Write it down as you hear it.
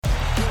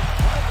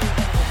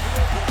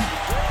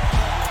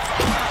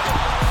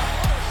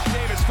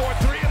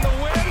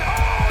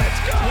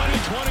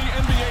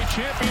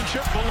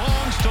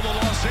the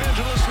Los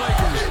Angeles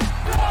Lakers.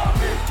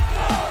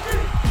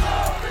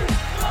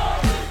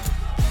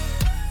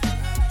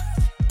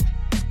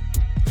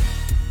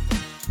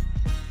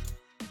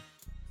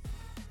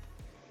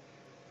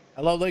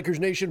 Hello, Lakers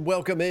Nation.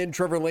 Welcome in.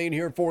 Trevor Lane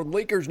here for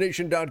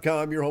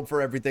LakersNation.com, your home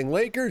for everything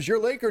Lakers. Your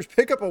Lakers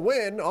pick up a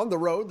win on the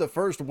road, the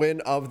first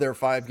win of their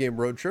 5-game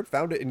road trip.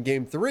 Found it in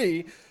Game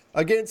 3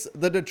 against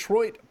the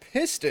Detroit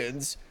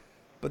Pistons.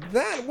 But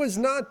that was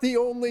not the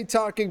only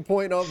talking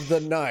point of the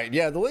night.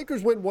 Yeah, the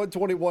Lakers win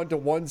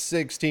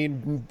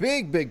 121-116.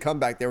 Big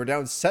comeback. They were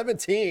down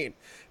 17.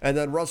 And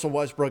then Russell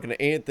Westbrook and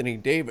Anthony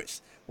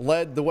Davis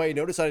led the way.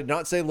 Notice I did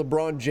not say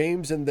LeBron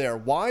James in there.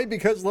 Why?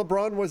 Because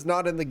LeBron was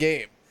not in the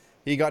game.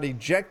 He got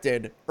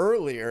ejected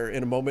earlier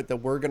in a moment that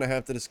we're going to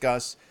have to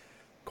discuss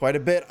quite a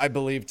bit, I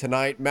believe,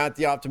 tonight. Matt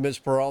the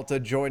Optimist Peralta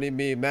joining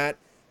me. Matt,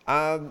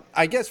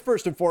 I guess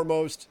first and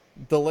foremost,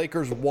 the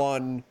Lakers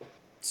won,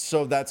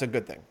 so that's a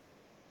good thing.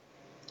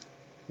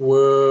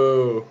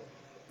 Whoa.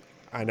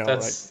 I know,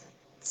 That's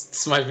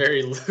my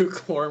very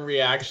lukewarm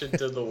reaction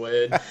to the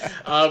win.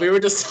 We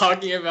were just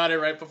talking about it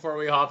right before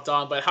we hopped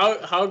on, but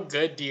how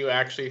good do you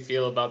actually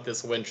feel about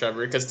this win,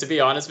 Trevor? Because to be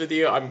honest with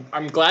you,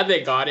 I'm glad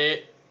they got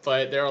it.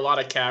 But there are a lot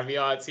of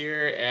caveats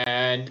here,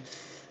 and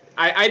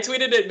I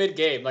tweeted it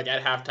mid-game, like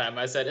at halftime.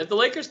 I said, if the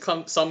Lakers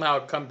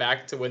somehow come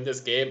back to win this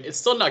game, it's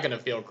still not going to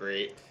feel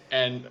great.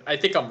 And I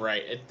think I'm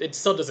right. It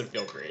still doesn't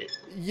feel great.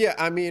 Yeah,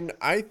 I mean,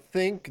 I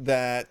think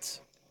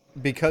that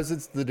because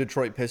it's the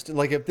Detroit Pistons,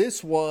 like if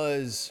this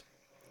was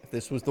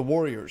the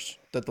Warriors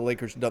that the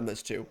Lakers had done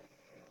this to,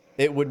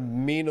 it would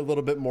mean a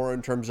little bit more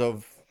in terms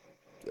of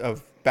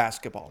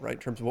basketball, right? In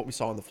terms of what we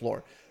saw on the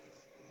floor.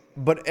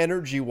 But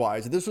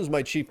energy-wise, this was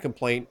my chief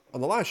complaint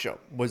on the last show,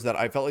 was that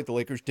I felt like the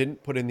Lakers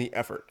didn't put in the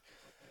effort.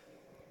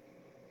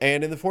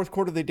 And in the fourth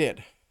quarter, they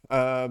did.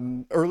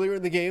 Earlier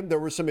in the game, there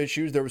were some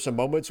issues. There were some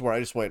moments where I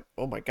just went,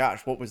 oh my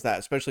gosh, what was that?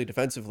 Especially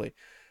defensively.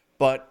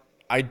 But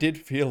I did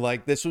feel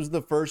like this was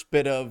the first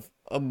bit of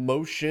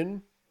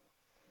emotion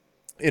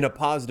in a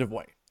positive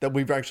way that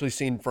we've actually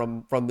seen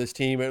from this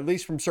team, at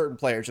least from certain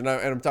players. And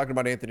I'm talking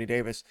about Anthony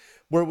Davis,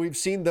 where we've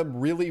seen them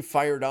really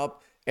fired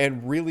up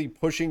and really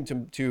pushing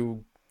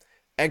to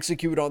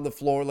execute on the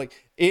floor. Like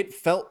it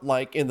felt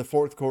like in the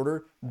fourth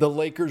quarter, the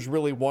Lakers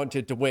really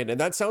wanted to win. And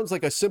that sounds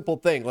like a simple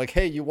thing. Like,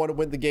 hey, you want to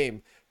win the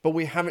game, but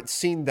we haven't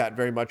seen that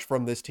very much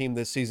from this team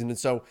this season. And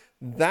so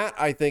that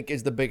I think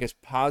is the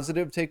biggest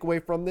positive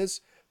takeaway from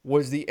this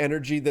was the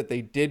energy that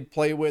they did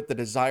play with, the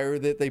desire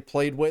that they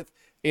played with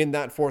in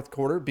that fourth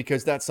quarter,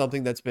 because that's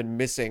something that's been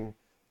missing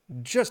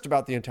just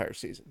about the entire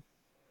season.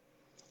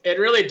 It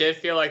really did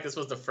feel like this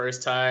was the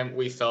first time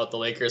we felt the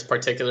Lakers,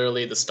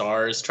 particularly the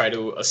stars, try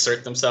to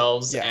assert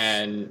themselves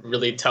and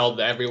really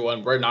tell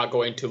everyone we're not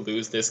going to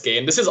lose this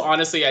game. This is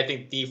honestly, I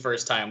think, the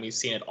first time we've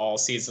seen it all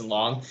season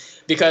long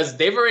because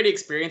they've already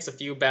experienced a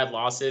few bad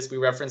losses. We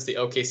referenced the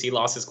OKC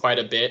losses quite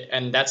a bit,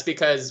 and that's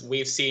because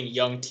we've seen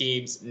young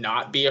teams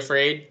not be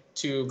afraid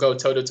to go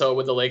toe-to-toe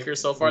with the Lakers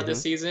so far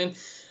this season.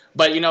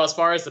 But, as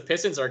far as the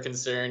Pistons are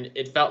concerned,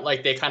 it felt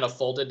like they kind of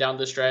folded down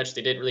the stretch.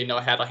 They didn't really know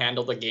how to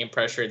handle the game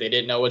pressure. They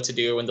didn't know what to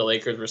do when the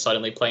Lakers were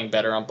suddenly playing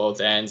better on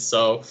both ends.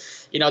 So,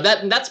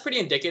 that's pretty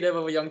indicative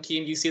of a young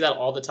team. You see that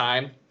all the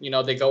time.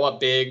 They go up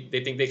big.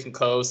 They think they can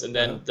coast. And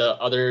then the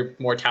other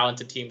more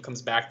talented team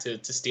comes back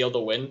to steal the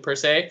win, per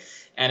se.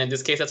 And in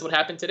this case, that's what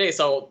happened today.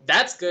 So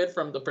that's good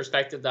from the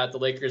perspective that the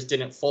Lakers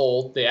didn't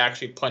fold. They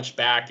actually punched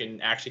back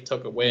and actually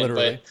took a win.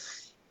 Literally. But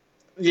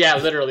yeah,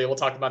 literally. We'll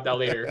talk about that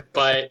later.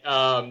 But,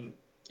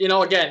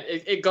 again,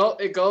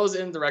 it goes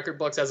in the record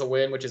books as a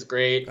win, which is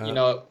great.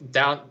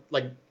 Down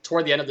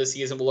toward the end of the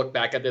season, we'll look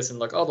back at this and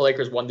look, oh, the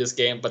Lakers won this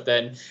game. But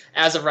then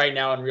as of right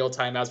now in real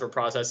time, as we're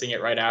processing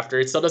it right after,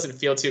 it still doesn't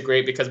feel too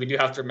great because we do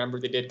have to remember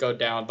they did go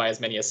down by as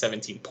many as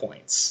 17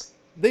 points.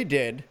 They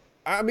did.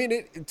 I mean,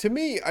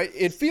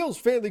 it feels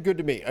fairly good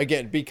to me,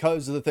 again,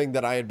 because of the thing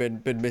that I had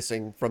been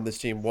missing from this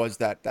team was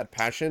that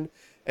passion.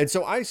 And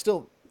so I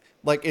still...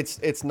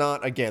 it's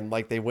not, again,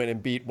 like they went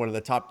and beat one of the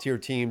top tier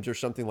teams or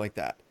something like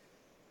that.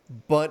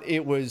 But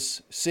it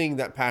was seeing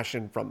that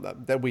passion from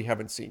them that we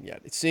haven't seen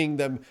yet. It's seeing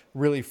them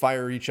really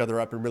fire each other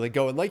up and really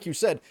go. And like you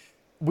said,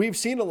 we've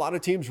seen a lot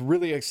of teams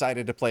really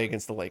excited to play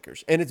against the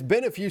Lakers. And it's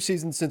been a few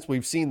seasons since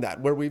we've seen that,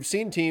 where we've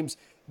seen teams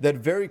that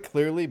very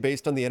clearly,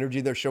 based on the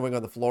energy they're showing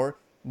on the floor,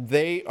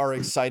 they are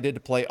excited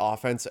to play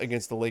offense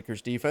against the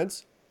Lakers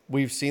defense.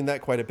 We've seen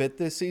that quite a bit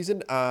this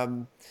season.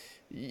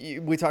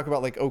 We talk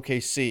about like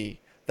OKC.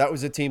 That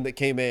was a team that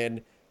came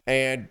in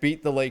and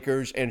beat the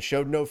Lakers and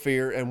showed no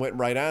fear and went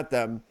right at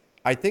them.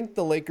 I think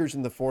the Lakers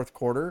in the fourth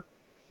quarter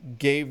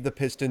gave the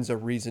Pistons a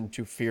reason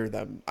to fear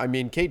them. I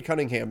mean, Cade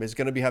Cunningham is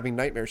going to be having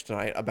nightmares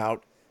tonight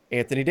about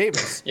Anthony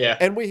Davis. Yeah.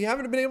 And we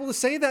haven't been able to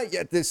say that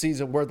yet this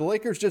season, where the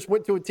Lakers just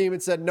went to a team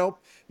and said, nope,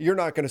 you're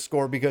not going to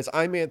score because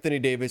I'm Anthony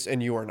Davis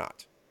and you are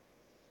not.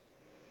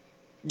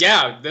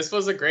 Yeah, this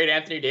was a great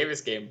Anthony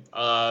Davis game.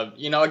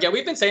 Again,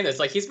 we've been saying this,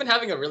 like he's been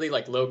having a really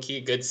like low key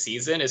good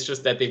season. It's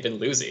just that they've been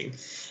losing.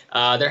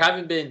 There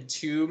haven't been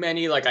too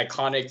many like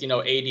iconic,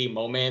 AD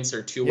moments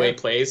or two-way Yeah.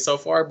 plays so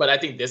far, but I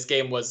think this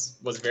game was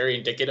very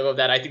indicative of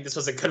that. I think this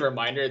was a good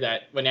reminder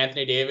that when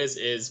Anthony Davis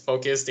is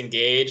focused,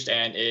 engaged,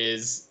 and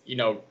is,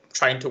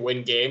 trying to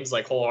win games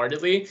like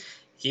wholeheartedly,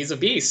 he's a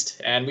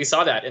beast, and we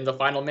saw that in the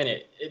final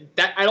minute.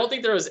 That I don't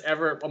think there was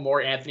ever a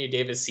more Anthony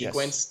Davis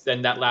sequence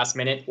than that last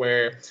minute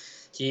where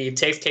he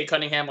takes Kate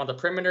Cunningham on the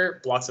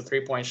perimeter, blocks a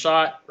three-point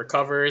shot,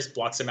 recovers,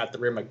 blocks him at the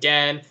rim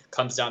again,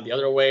 comes down the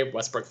other way.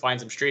 Westbrook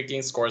finds him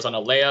streaking, scores on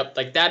a layup.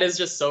 Like, that is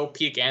just so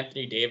peak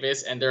Anthony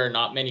Davis, and there are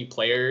not many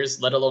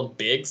players, let alone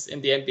bigs,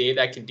 in the NBA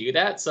that can do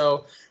that.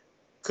 So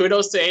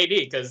kudos to AD,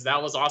 because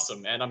that was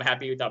awesome, and I'm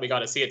happy that we got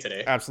to see it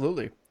today.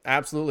 Absolutely.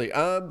 Absolutely.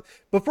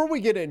 Before we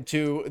get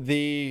into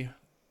the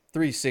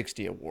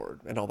 360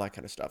 award and all that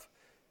kind of stuff,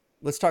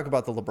 let's talk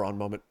about the LeBron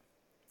moment.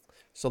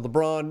 So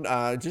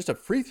LeBron, just a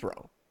free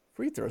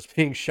throws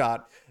being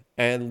shot,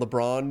 and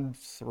LeBron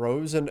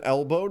throws an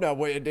elbow.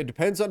 Now, it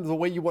depends on the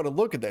way you want to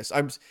look at this.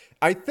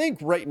 I think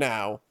right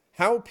now,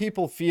 how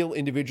people feel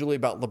individually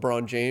about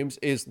LeBron James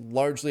is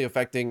largely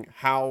affecting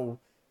how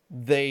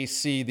they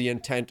see the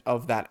intent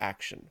of that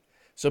action.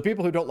 So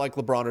people who don't like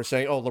LeBron are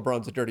saying, oh,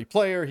 LeBron's a dirty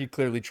player. He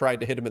clearly tried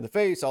to hit him in the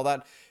face, all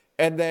that.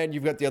 And then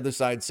you've got the other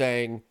side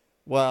saying,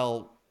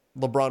 well,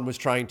 LeBron was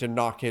trying to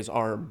knock his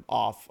arm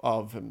off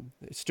of him,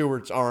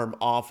 Stewart's arm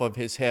off of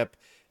his hip,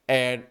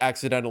 and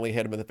accidentally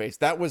hit him in the face.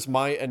 That was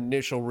my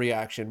initial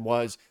reaction.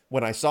 Was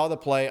when I saw the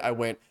play, I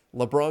went,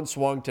 LeBron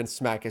swung to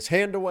smack his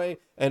hand away,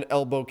 and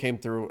elbow came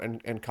through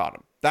and caught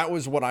him. That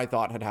was what I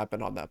thought had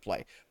happened on that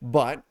play.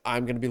 But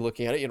I'm going to be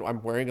looking at it.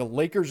 I'm wearing a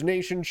Lakers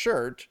Nation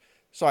shirt,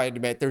 so I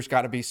admit there's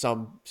got to be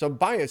some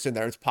bias in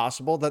there. It's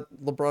possible that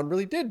LeBron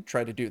really did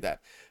try to do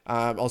that.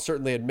 I'll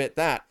certainly admit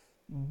that.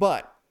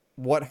 But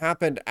what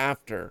happened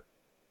after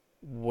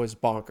was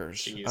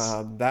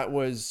bonkers. That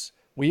was,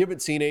 we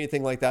haven't seen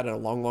anything like that in a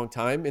long, long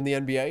time in the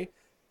NBA.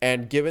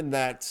 And given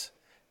that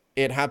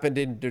it happened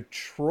in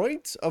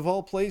Detroit, of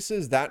all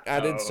places, that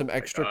added some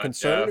extra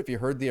concern. Yeah. If you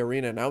heard, the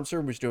arena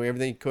announcer was doing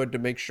everything he could to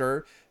make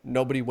sure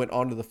nobody went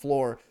onto the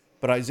floor.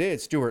 But Isaiah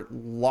Stewart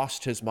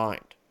lost his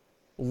mind.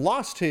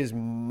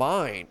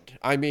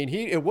 I mean,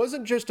 it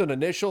wasn't just an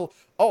initial,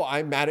 oh,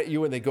 I'm mad at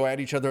you, and they go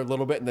at each other a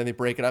little bit and then they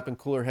break it up and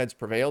cooler heads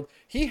prevailed.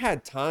 He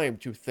had time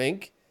to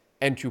think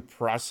and to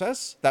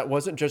process. That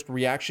wasn't just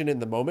reaction in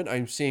the moment.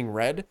 I'm seeing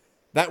red.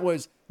 That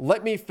was,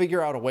 let me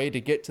figure out a way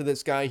to get to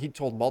this guy. He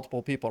told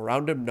multiple people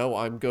around him, no,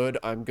 I'm good,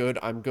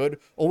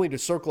 only to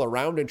circle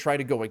around and try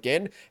to go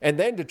again, and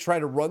then to try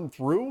to run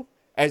through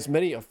as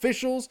many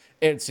officials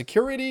and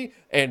security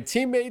and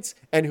teammates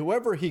and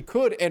whoever he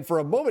could. And for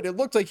a moment, it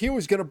looked like he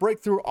was going to break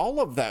through all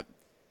of them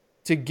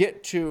to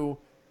get to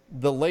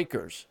the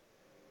Lakers.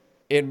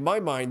 In my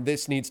mind,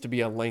 this needs to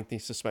be a lengthy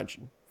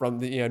suspension from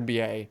the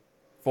NBA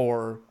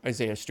for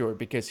Isaiah Stewart,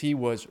 because he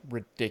was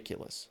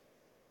ridiculous.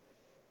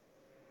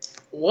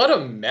 What a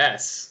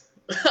mess.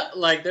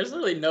 Like, there's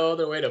really no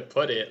other way to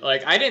put it.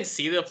 Like, I didn't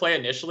see the play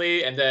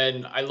initially, and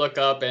then I look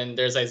up and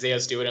there's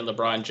Isaiah Stewart and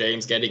LeBron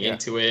James getting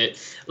into it.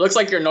 It looks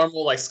like your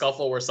normal like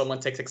scuffle where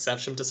someone takes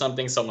exception to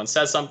something, someone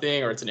says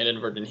something, or it's an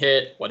inadvertent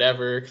hit,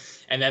 whatever.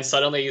 And then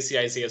suddenly you see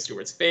Isaiah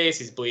Stewart's face.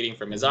 He's bleeding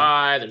from his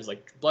eye. There's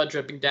like blood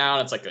dripping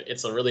down.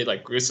 It's a really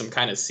like gruesome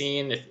kind of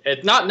scene.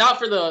 It not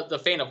for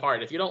the faint of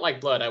heart. If you don't like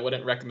blood, I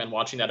wouldn't recommend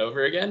watching that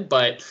over again.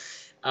 But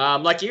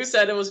like you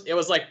said, it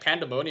was like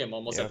pandemonium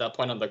almost at that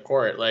point on the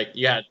court. Like,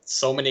 you had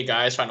so many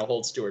guys trying to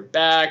hold Stewart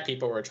back.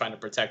 People were trying to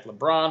protect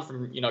LeBron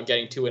from,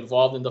 getting too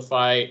involved in the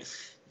fight.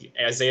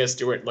 Isaiah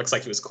Stewart looks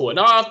like he was cool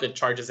enough, then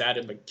charges at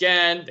him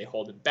again. They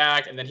hold it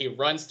back, and then he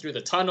runs through the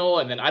tunnel.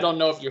 And then I don't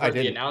know if you heard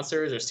the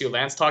announcers or Stu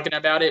Lance talking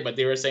about it, but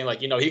they were saying like,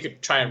 he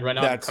could try and run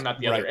out and come out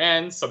the other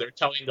end. So they're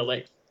telling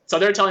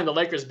the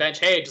Lakers bench,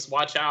 hey, just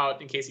watch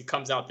out in case he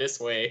comes out this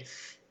way.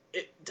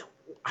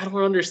 I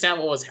don't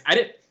understand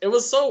it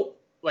was so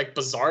like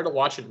bizarre to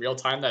watch in real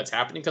time that's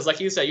happening, because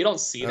like you said, you don't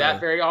see that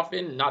very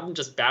often, not in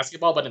just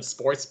basketball but in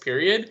sports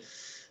period,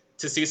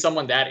 to see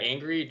someone that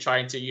angry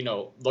trying to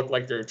look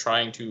like they're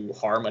trying to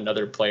harm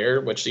another player,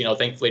 which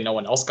thankfully no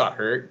one else got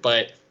hurt.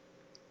 But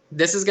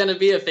this is going to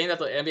be a thing that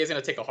the NBA is going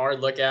to take a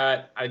hard look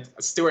at.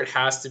 Stewart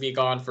has to be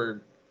gone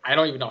for, I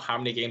don't even know how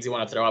many games you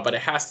want to throw out, but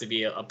it has to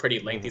be a pretty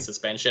lengthy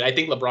suspension. I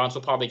think LeBron's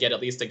will probably get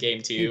at least a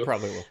game too. He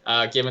probably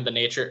will. Given the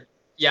nature.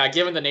 Yeah,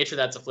 given the nature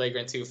that's a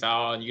flagrant 2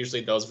 foul, and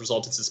usually those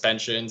result in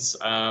suspensions.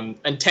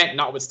 Intent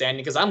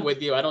notwithstanding, because I'm with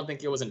you. I don't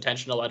think it was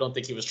intentional. I don't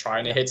think he was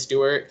trying to hit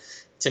Stewart.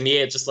 To me,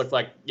 it just looked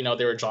like, they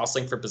were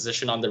jostling for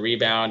position on the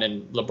rebound,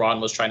 and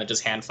LeBron was trying to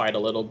just hand fight a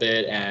little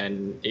bit,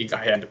 and he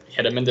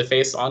hit him in the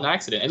face on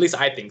accident. At least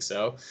I think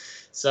so.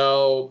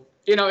 So,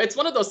 it's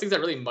one of those things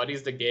that really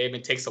muddies the game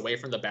and takes away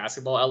from the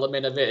basketball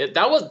element of it.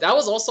 That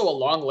was also a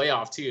long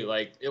layoff, too.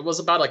 Like, it was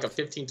about like a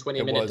 15,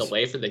 20-minute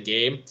delay for the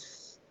game.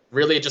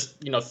 really just,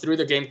 threw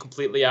the game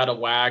completely out of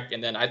whack.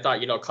 And then I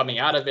thought, coming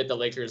out of it, the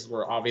Lakers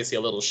were obviously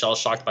a little shell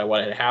shocked by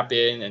what had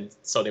happened. And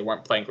so they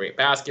weren't playing great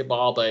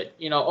basketball. But,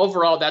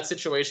 overall, that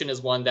situation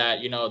is one that,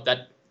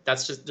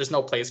 that's just, there's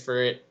no place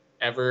for it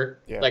ever.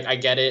 Yeah. Like, I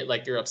get it.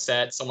 Like, you're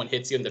upset. Someone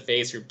hits you in the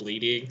face. You're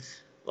bleeding.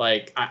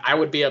 Like, I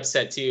would be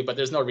upset too, but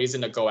there's no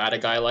reason to go at a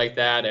guy like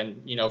that.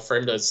 And, for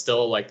him to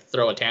still like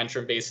throw a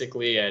tantrum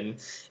basically and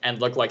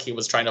look like he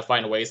was trying to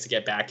find ways to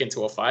get back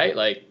into a fight.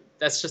 Like,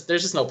 there's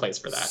just no place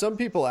for that. Some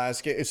people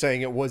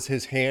saying it was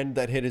his hand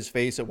that hit his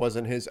face. It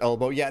wasn't his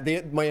elbow. Yeah.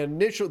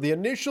 The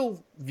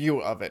initial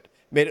view of it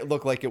made it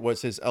look like it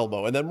was his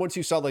elbow. And then once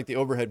you saw like the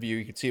overhead view,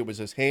 you could see it was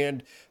his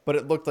hand, but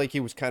it looked like he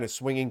was kind of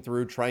swinging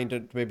through, trying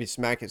to maybe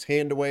smack his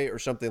hand away or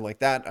something like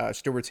that.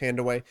 Stewart's hand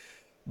away.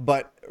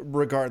 But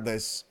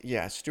regardless,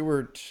 yeah,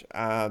 Stewart,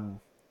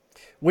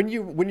 when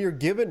you're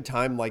given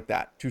time like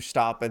that to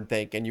stop and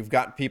think, and you've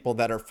got people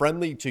that are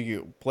friendly to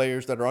you,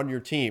 players that are on your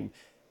team,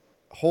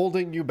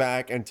 holding you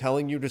back and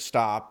telling you to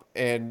stop,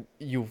 and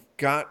you've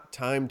got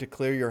time to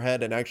clear your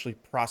head and actually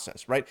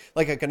process, right?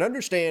 Like, I can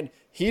understand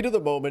heat of the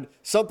moment,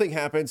 something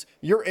happens,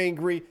 you're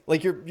angry,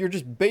 like you're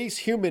just base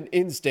human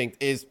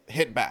instinct is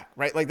hit back,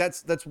 right? Like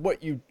that's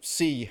what you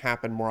see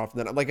happen more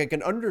often than, like, I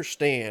can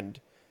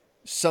understand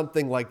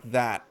something like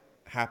that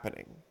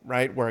happening,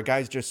 right? Where a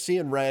guy's just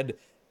seeing red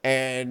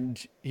and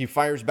he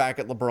fires back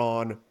at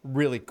LeBron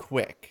really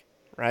quick,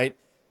 right?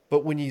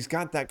 But when he's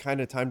got that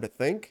kind of time to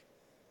think,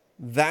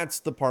 that's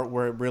the part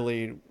where it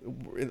really,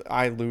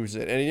 I lose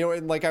it. And,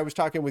 and like I was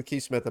talking with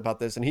Keith Smith about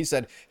this, and he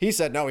said,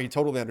 no, he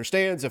totally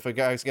understands if a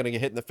guy's going to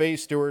get hit in the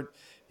face, Stewart,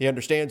 he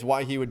understands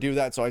why he would do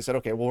that. So I said,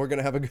 okay, well, we're going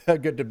to have a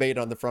good debate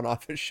on the front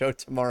office show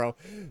tomorrow,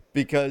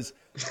 because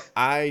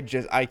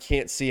I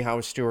can't see how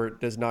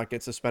Stewart does not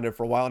get suspended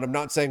for a while. And I'm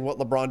not saying what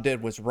LeBron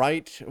did was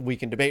right. We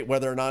can debate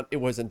whether or not it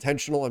was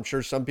intentional. I'm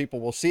sure some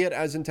people will see it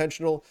as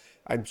intentional.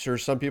 I'm sure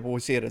some people will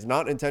see it as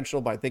not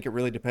intentional, but I think it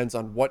really depends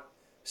on what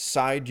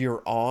side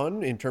you're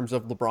on in terms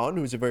of LeBron,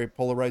 who's a very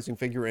polarizing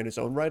figure in his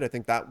own right. I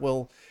think that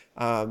will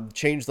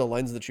change the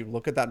lens that you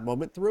look at that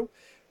moment through.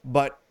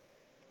 But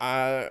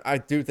I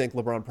do think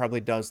LeBron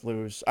probably does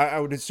lose. I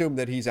would assume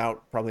that he's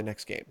out probably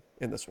next game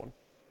in this one.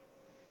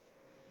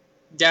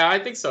 Yeah, I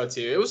think so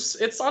too.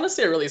 It's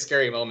honestly a really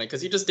scary moment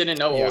because you just didn't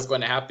know what was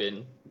going to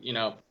happen.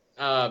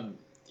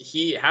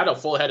 He had a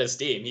full head of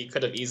steam. He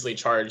could have easily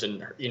charged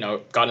and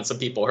gotten some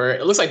people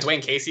hurt. It looks like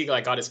Dwayne Casey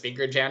got his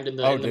finger jammed in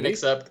the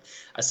mix up.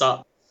 I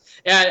saw.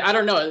 Yeah, I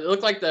don't know. It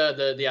looked like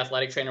the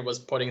athletic trainer was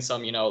putting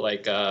some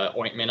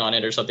ointment on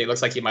it or something. It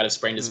looks like he might have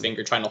sprained his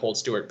finger trying to hold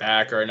Stewart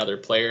back or another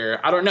player.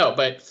 I don't know,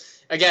 but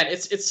again,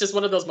 it's just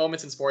one of those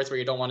moments in sports where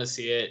you don't want to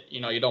see it.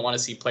 You don't want to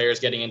see players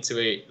getting into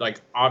it.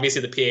 Like,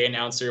 obviously the PA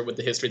announcer, with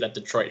the history that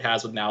Detroit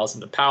has with Malice in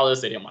the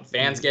Palace, they didn't want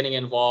fans getting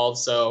involved.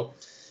 So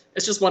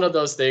it's just one of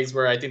those things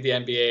where I think the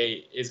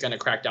NBA is going to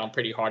crack down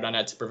pretty hard on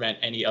it to prevent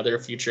any other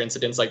future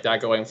incidents like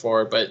that going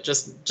forward. But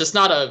just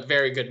not a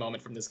very good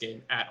moment from this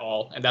game at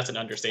all, and that's an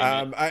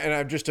understatement.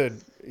 And just to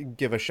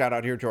give a shout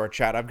out here to our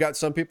chat, I've got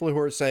some people who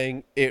are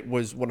saying it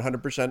was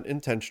 100%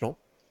 intentional.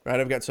 Right,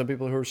 I've got some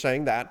people who are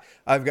saying that.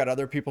 I've got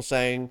other people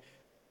saying,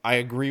 I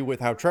agree with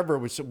how Trevor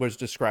was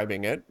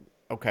describing it.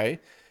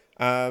 Okay.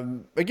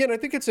 Again, I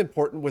think it's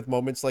important with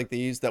moments like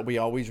these that we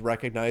always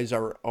recognize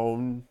our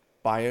own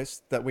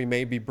bias that we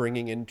may be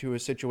bringing into a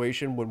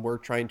situation when we're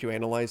trying to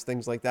analyze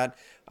things like that.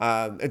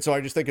 And so I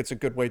just think it's a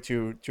good way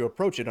to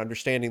approach it,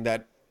 understanding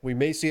that we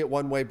may see it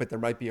one way, but there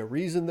might be a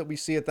reason that we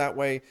see it that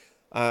way.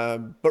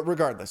 But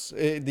regardless,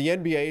 the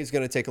NBA is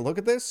going to take a look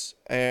at this,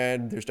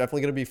 and there's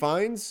definitely going to be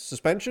fines,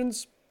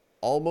 suspensions,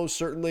 almost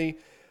certainly,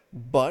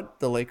 but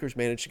the Lakers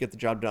managed to get the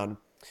job done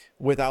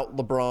without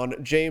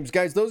LeBron James.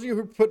 Guys, those of you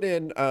who put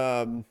in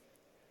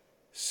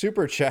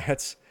super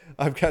chats,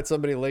 I've got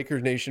somebody,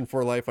 Lakers Nation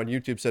for Life on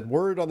YouTube, said,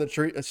 word on the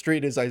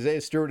street is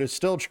Isaiah Stewart is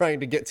still trying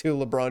to get to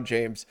LeBron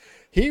James.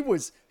 He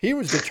was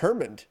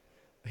determined.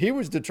 He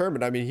was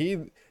determined. I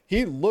mean,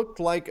 he looked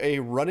like a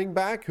running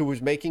back who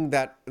was making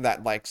that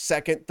like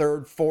second,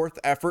 third, fourth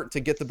effort to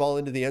get the ball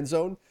into the end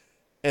zone,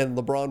 and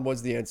LeBron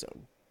was the end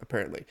zone,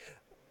 apparently.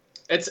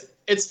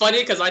 It's funny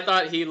because I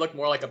thought he looked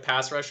more like a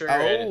pass rusher,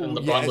 and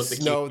LeBron was the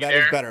key. No, that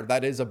is better.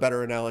 That is a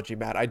better analogy,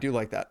 Matt. I do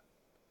like that.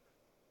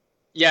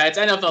 Yeah, it's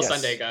NFL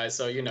Sunday, guys,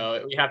 so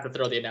we have to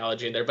throw the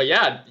analogy in there. But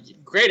yeah,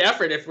 great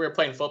effort if we were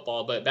playing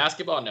football, but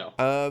basketball, no.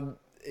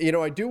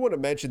 I do want to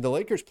mention the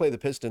Lakers play the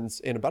Pistons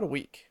in about a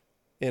week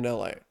in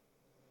LA.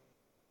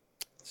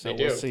 So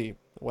we'll see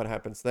what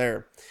happens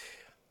there.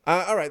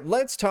 All right,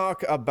 let's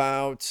talk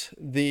about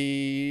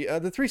the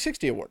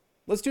 360 award.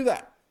 Let's do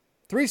that.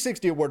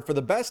 360 award for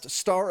the best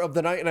star of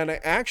the night. And I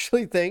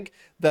actually think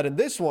that in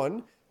this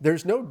one,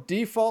 there's no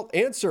default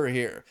answer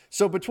here.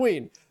 So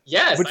between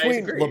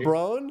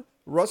LeBron,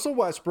 Russell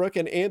Westbrook,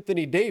 and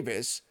Anthony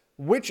Davis,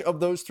 which of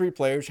those three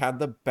players had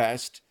the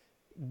best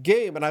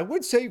game? And I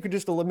would say you could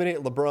just eliminate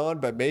LeBron,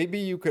 but maybe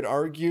you could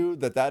argue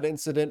that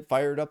incident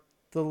fired up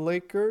the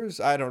Lakers.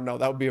 I don't know.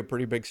 That would be a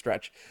pretty big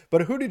stretch.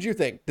 But who did you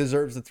think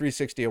deserves the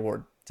 360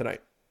 award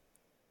tonight?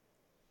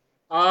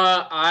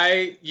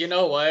 You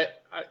know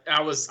what?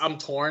 I'm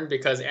torn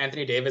because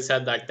Anthony Davis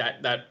had like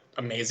that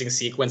amazing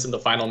sequence in the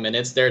final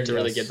minutes there to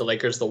really give Yes. the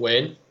Lakers the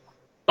win.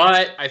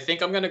 But I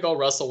think I'm gonna go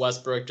Russell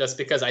Westbrook just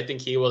because I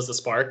think he was the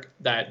spark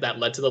that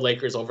led to the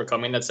Lakers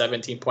overcoming that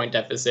 17-point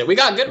deficit. We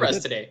got good We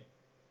rest did. today.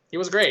 He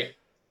was great.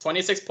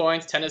 26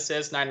 points, 10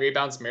 assists, 9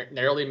 rebounds,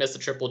 narrowly missed a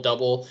triple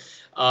double.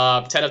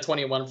 10 of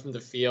 21 from the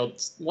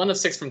field, 1 of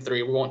 6 from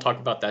 3. We won't talk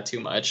about that too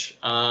much.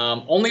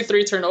 Only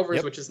 3 turnovers,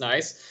 Yep. which is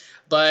nice.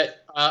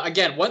 But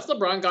again, once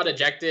LeBron got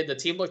ejected, the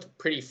team looked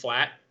pretty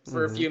flat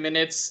for a few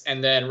minutes.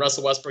 And then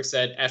Russell Westbrook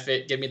said, F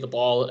it, give me the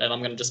ball, and I'm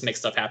going to just make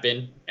stuff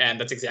happen. And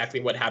that's exactly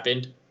what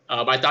happened.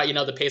 I thought,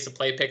 the pace of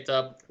play picked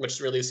up, which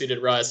really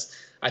suited Russ.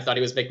 I thought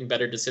he was making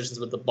better decisions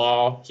with the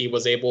ball. He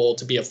was able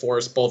to be a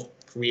force both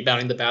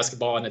rebounding the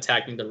basketball and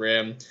attacking the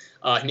rim.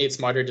 He made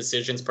smarter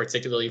decisions,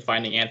 particularly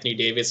finding Anthony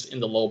Davis in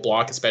the low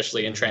block,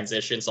 especially in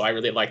transition. So I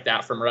really like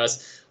that from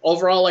Russ.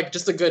 Overall, like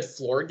just a good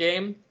floor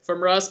game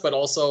from Russ, but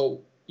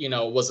also,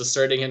 was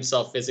asserting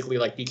himself physically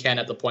like you can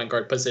at the point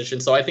guard position.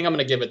 So I think I'm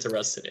going to give it to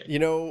Russ today.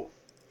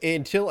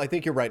 I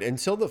think you're right,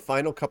 until the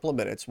final couple of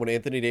minutes when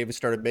Anthony Davis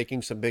started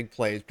making some big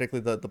plays,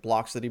 particularly the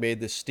blocks that he made,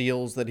 the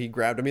steals that he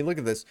grabbed. I mean, look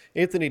at this.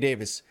 Anthony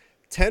Davis,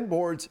 10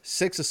 boards,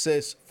 6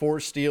 assists, 4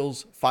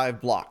 steals,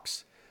 5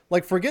 blocks.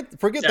 Like, forget the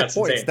points.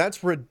 Insane.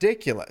 That's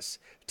ridiculous.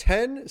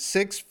 10,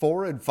 6,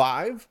 4, and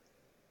 5?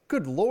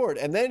 Good Lord.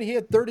 And then he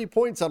had 30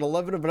 points on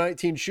 11 of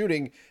 19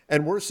 shooting,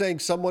 and we're saying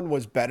someone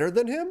was better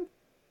than him?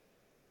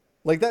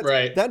 Like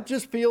that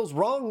just feels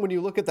wrong when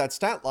you look at that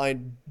stat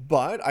line,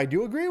 but I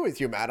do agree with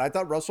you, Matt. I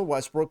thought Russell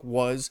Westbrook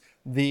was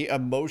the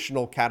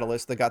emotional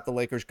catalyst that got the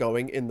Lakers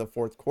going in the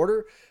fourth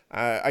quarter.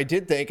 I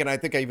did think, and I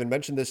think I even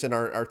mentioned this in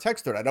our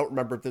text thread. I don't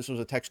remember if this was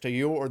a text to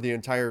you or the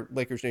entire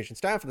Lakers Nation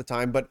staff at the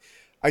time, but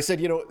I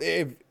said,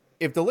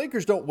 if the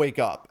Lakers don't wake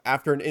up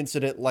after an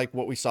incident like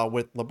what we saw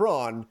with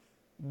LeBron,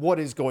 what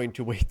is going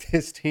to wake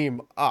this team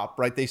up,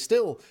 right? They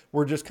still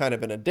were just kind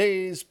of in a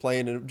daze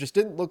playing, and it just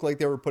didn't look like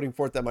they were putting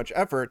forth that much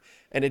effort.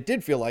 And it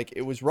did feel like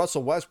it was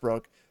Russell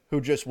Westbrook who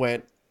just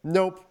went,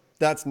 nope,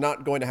 that's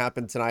not going to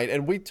happen tonight.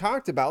 And we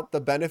talked about the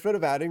benefit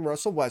of adding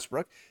Russell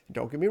Westbrook.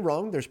 Don't get me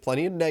wrong, there's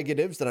plenty of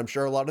negatives that I'm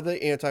sure a lot of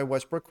the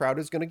anti-Westbrook crowd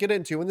is going to get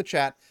into in the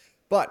chat.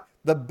 But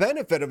the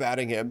benefit of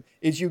adding him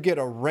is you get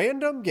a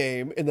random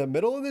game in the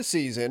middle of the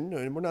season,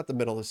 and we're not the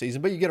middle of the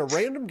season, but you get a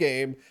random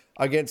game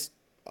against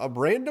a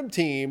random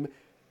team,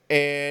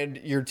 and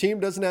your team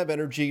doesn't have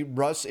energy.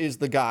 Russ is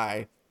the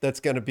guy that's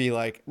going to be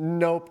like,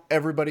 nope,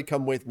 everybody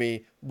come with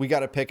me. We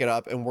got to pick it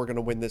up, and we're going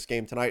to win this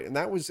game tonight. And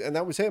that was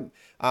him.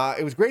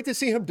 It was great to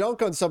see him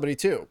dunk on somebody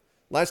too.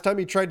 Last time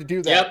he tried to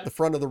do that, the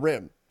front of the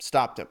rim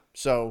stopped him.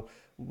 So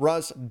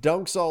Russ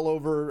dunks all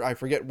over. I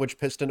forget which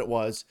Piston it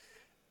was.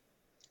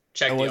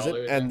 Check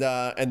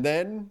Diallo. And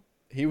then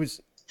he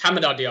was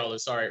Hamidou Diallo.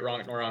 Sorry,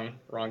 wrong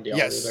Diallo.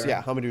 Yes, there.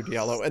 yeah, Hamidou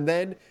Diallo. And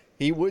then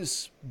he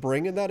was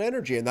bringing that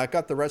energy, and that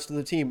got the rest of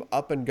the team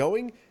up and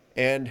going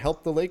and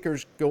helped the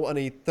Lakers go on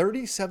a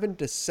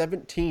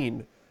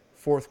 37-17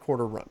 fourth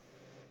quarter run.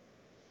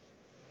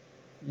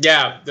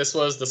 Yeah, this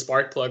was the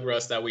spark plug,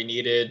 Russ, that we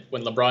needed.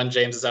 When LeBron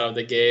James is out of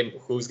the game,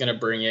 who's going to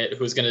bring it?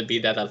 Who's going to be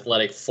that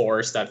athletic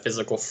force, that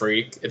physical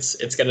freak?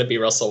 It's going to be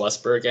Russell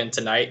Westbrook, and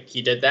tonight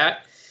he did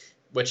that,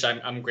 which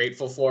I'm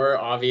grateful for.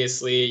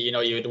 Obviously,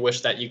 you would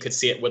wish that you could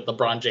see it with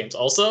LeBron James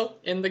also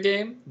in the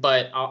game,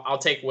 but I'll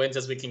take wins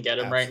as we can get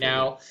them right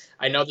now.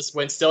 I know this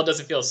win still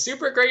doesn't feel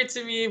super great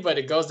to me, but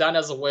it goes down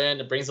as a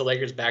win. It brings the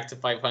Lakers back to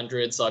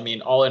 500. So, I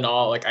mean, all in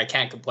all, like, I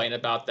can't complain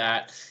about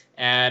that.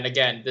 And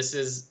again, this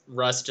is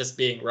Russ just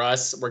being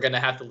Russ. We're going to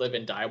have to live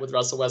and die with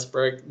Russell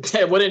Westbrook.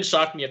 It wouldn't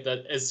shock me if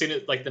as soon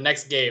as like the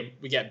next game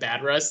we get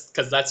bad Russ,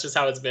 because that's just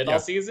how it's been all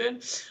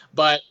season.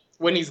 But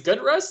when he's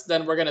good Russ,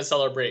 then we're going to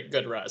celebrate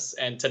good Russ.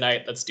 And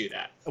tonight, let's do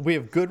that. We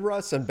have good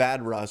Russ and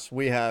bad Russ.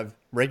 We have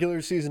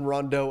regular season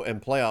Rondo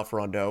and playoff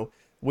Rondo.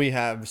 We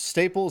have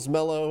Staples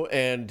Melo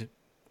and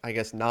I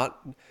guess not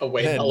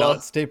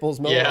Staples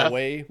Melo,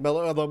 away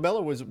Melo. Although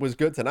Melo was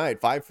good tonight,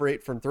 5 for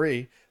 8 from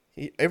 3.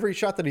 Every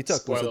shot that he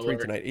took was a 3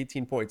 tonight,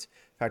 18 points.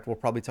 In fact, we'll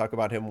probably talk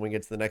about him when we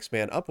get to the next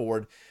man up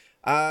award.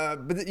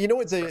 But you know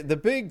what? The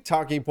big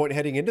talking point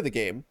heading into the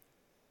game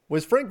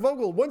was Frank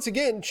Vogel once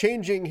again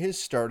changing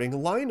his starting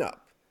lineup,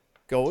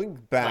 going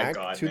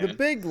back to the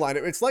big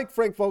lineup. It's like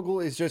Frank Vogel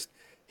is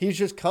he's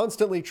just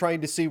constantly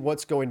trying to see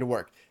what's going to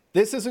work.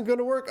 This isn't going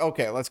to work?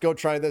 Okay, let's go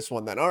try this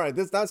one then. All right,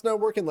 that's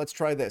not working. Let's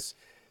try this.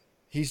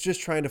 He's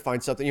just trying to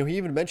find something. He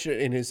even mentioned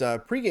it in his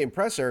pregame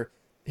presser.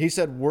 He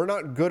said, we're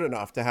not good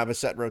enough to have a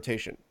set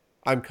rotation.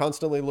 I'm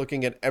constantly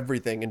looking at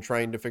everything and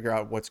trying to figure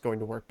out what's going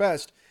to work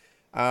best.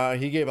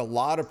 He gave a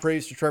lot of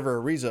praise to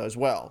Trevor Ariza as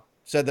well.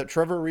 Said that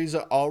Trevor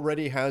Ariza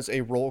already has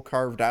a role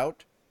carved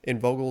out in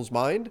Vogel's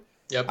mind.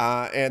 Yep.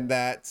 And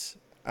that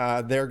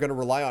they're going to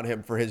rely on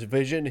him for his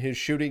vision, his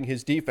shooting,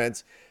 his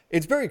defense.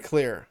 It's very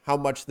clear how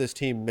much this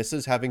team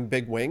misses having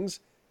big wings.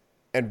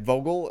 And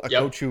Vogel, a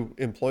coach who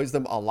employs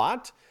them a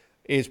lot,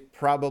 is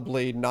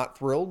probably not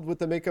thrilled with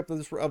the makeup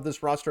of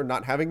this roster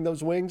not having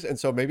those wings. And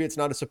so maybe it's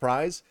not a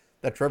surprise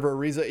that Trevor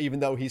Ariza, even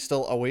though he's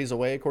still a ways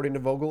away, according to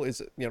Vogel,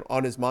 is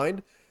on his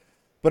mind.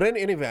 But in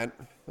any event,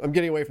 I'm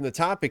getting away from the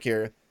topic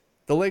here.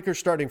 The Lakers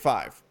starting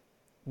five.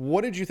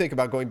 What did you think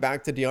about going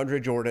back to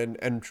DeAndre Jordan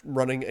and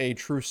running a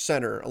true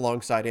center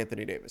alongside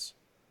Anthony Davis?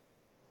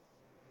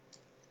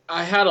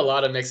 I had a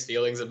lot of mixed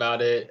feelings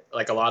about it,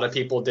 like a lot of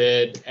people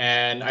did.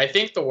 And I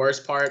think the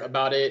worst part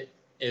about it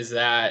is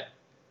that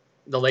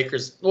the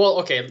Lakers, well,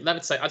 okay, let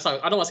me say, I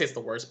don't want to say it's the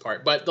worst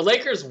part, but the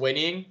Lakers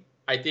winning,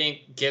 I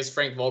think, gives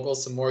Frank Vogel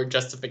some more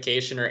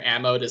justification or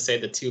ammo to say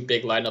the two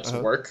big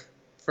lineups work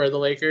for the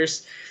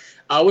Lakers,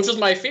 which was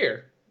my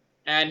fear.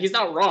 And he's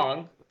not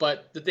wrong.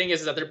 But the thing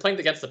is that they're playing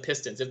against the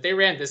Pistons. If they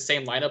ran this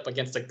same lineup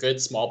against a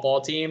good small ball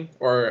team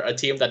or a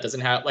team that doesn't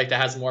have that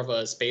has more of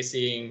a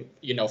spacing,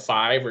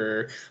 five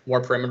or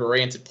more perimeter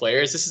oriented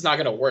players, this is not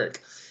going to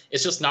work.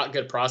 It's just not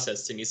good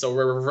process to me. So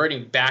we're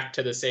reverting back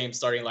to the same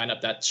starting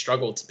lineup that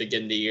struggled to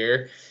begin the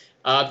year.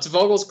 To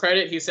Vogel's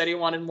credit, he said he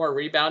wanted more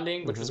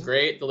rebounding, which was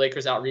great. The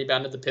Lakers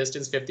out-rebounded the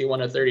Pistons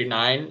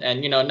 51-39.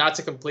 And, not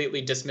to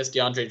completely dismiss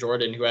DeAndre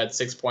Jordan, who had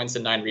 6 points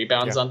and 9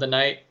 rebounds on the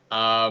night.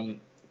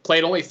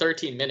 Played only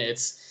 13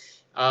 minutes.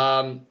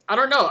 I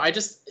don't know.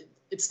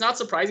 It's not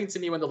surprising to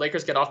me when the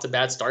Lakers get off to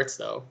bad starts,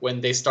 though,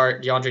 when they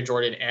start DeAndre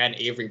Jordan and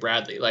Avery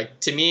Bradley.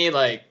 To me,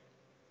 like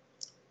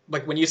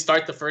when you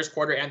start the first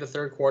quarter and the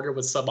third quarter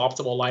with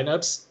suboptimal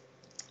lineups,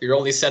 you're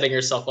only setting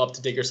yourself up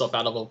to dig yourself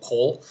out of a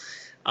hole.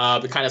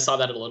 We kind of saw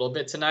that a little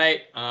bit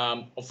tonight.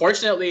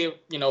 Unfortunately,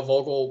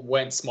 Vogel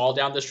went small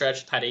down the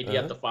stretch, had AD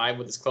at the 5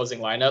 with his closing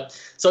lineup.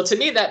 So to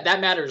me,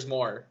 that matters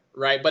more.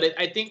 Right. But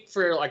I think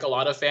for a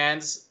lot of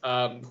fans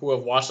who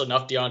have watched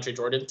enough DeAndre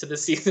Jordan to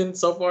this season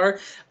so far,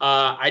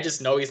 I just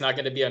know he's not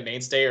going to be a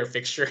mainstay or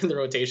fixture in the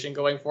rotation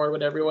going forward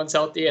when everyone's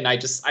healthy. And I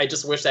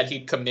just wish that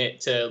he'd commit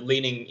to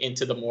leaning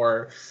into the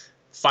more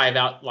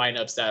 5-out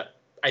lineups that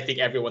I think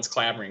everyone's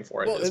clamoring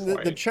for at this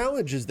point. The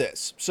challenge is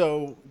this.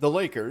 So the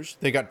Lakers,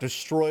 they got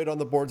destroyed on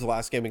the boards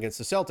last game against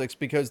the Celtics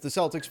because the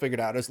Celtics figured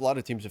out, as a lot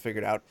of teams have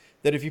figured out,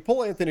 that if you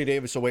pull Anthony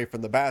Davis away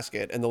from the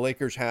basket and the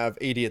Lakers have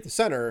AD at the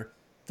center,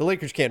 the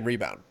Lakers can't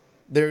rebound.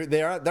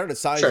 They're at a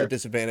size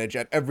disadvantage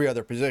at every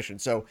other position.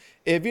 So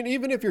even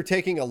if you're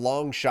taking a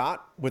long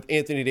shot with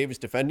Anthony Davis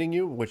defending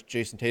you, which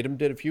Jason Tatum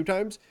did a few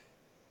times,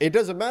 it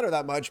doesn't matter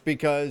that much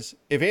because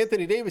if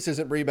Anthony Davis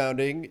isn't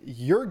rebounding,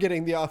 you're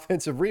getting the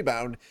offensive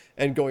rebound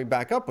and going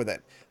back up with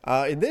it.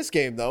 In this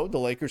game, though, the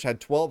Lakers had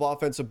 12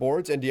 offensive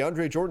boards and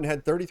DeAndre Jordan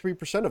had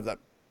 33% of them.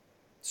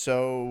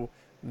 So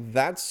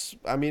that's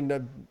something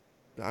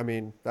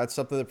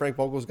that Frank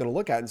Vogel is going to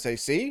look at and say,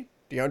 see,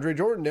 DeAndre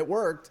Jordan, it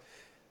worked.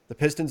 The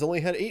Pistons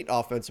only had 8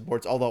 offensive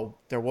boards, although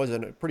there was a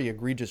pretty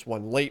egregious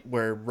one late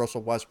where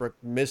Russell Westbrook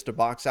missed a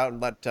box out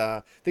and let,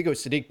 I think it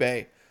was Sadiq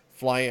Bey,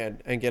 fly in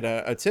and get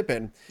a tip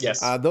in.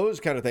 Yes. Those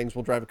kind of things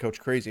will drive a coach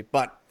crazy.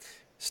 But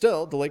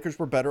still, the Lakers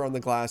were better on the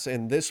glass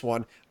in this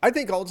one. I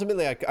think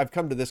ultimately I've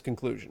come to this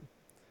conclusion.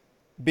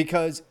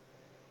 Because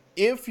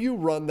if you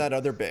run that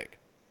other big,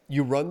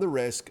 you run the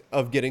risk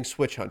of getting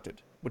switch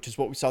hunted, which is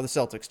what we saw the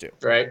Celtics do.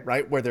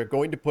 Right? Where they're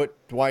going to put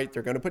Dwight,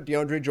 they're going to put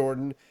DeAndre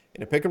Jordan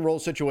in a pick and roll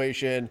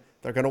situation.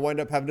 They're going to wind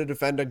up having to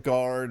defend a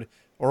guard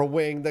or a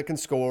wing that can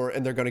score,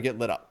 and they're going to get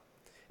lit up.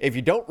 If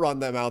you don't run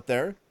them out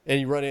there and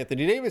you run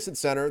Anthony Davis at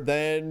center,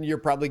 then you're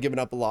probably giving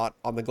up a lot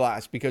on the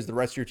glass because the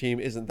rest of your team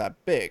isn't that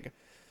big.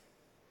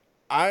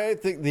 I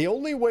think the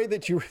only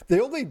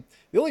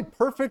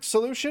perfect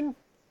solution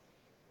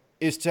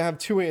is to have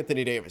 2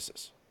 Anthony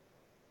Davises.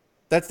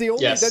 That's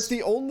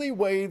the only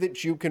way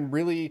that you can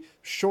really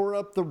shore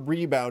up the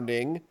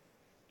rebounding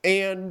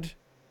and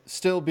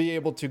still be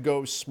able to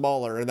go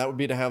smaller. And that would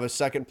be to have a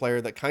second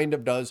player that kind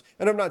of does,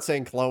 and I'm not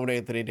saying clone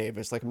Anthony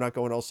Davis, like I'm not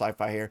going all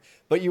sci-fi here,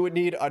 but you would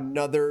need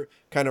another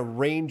kind of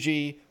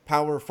rangy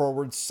power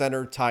forward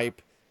center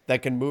type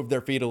that can move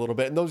their feet a little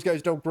bit. And those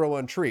guys don't grow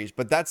on trees,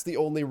 but that's the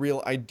only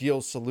real ideal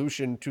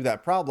solution to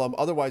that problem.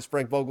 Otherwise,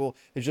 Frank Vogel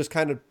is just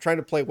kind of trying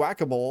to play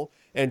whack-a-mole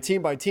and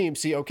team by team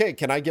see, okay,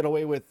 can I get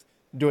away with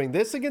doing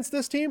this against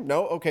this team?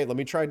 No? Okay, let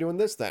me try doing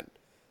this then.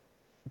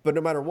 But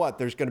no matter what,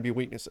 there's going to be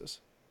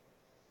weaknesses.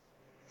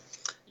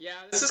 Yeah,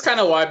 this is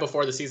kind of why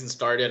before the season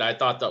started, I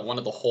thought that one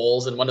of the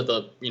holes and one of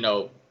the,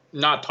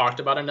 not talked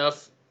about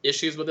enough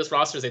issues with this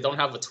roster is they don't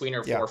have a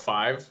tweener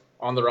 4-5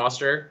 on the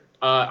roster.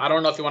 I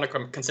don't know if you want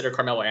to consider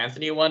Carmelo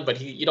Anthony one, but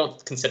you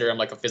don't consider him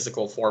like a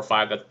physical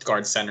 4-5 that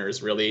guards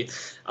centers, really.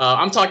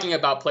 I'm talking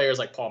about players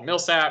like Paul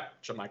Millsap,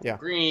 JaMychal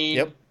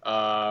Green,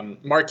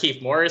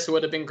 Markieff Morris, who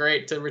would have been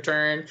great to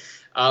return.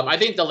 I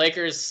think the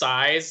Lakers'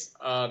 size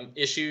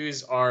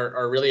issues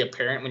are really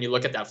apparent when you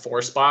look at that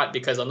 4 spot,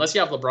 because unless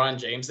you have LeBron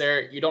James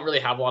there, you don't really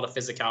have a lot of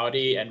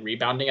physicality and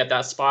rebounding at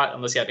that spot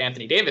unless you have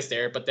Anthony Davis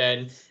there. But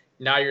then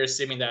now you're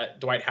assuming that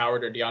Dwight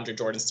Howard or DeAndre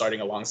Jordan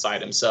starting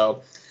alongside him.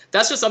 So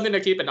that's just something to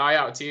keep an eye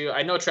out too.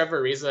 I know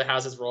Trevor Ariza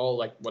has his role,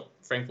 like what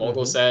Frank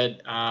Vogel said.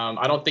 I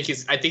think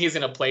he's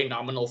going to play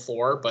nominal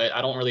 4, but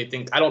I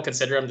don't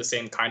consider him the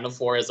same kind of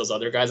 4 as those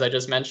other guys I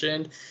just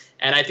mentioned.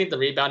 And I think the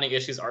rebounding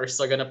issues are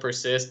still going to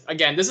persist.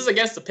 Again, this is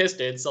against the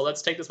Pistons, so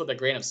let's take this with a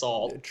grain of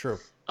salt. True.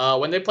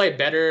 When they play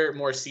better,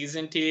 more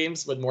seasoned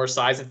teams with more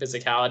size and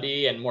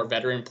physicality and more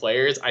veteran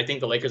players, I think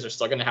the Lakers are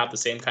still going to have the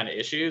same kind of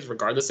issues,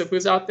 regardless of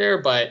who's out there.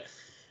 But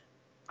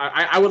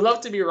I would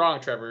love to be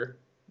wrong, Trevor.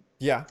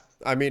 Yeah,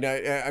 I mean,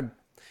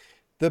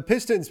 the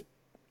Pistons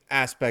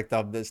aspect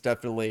of this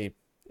definitely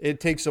it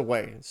takes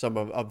away some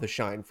of the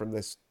shine from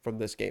this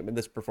game and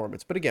this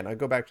performance. But again, I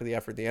go back to the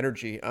effort, the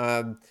energy.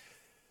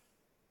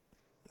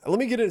 Let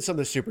me get into some of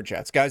the super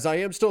chats, guys.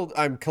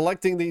 I'm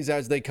collecting these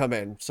as they come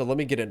in, so let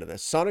me get into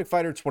this. Sonic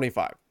Fighter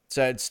 25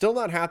 said, still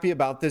not happy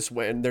about this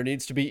win. There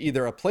needs to be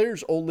either a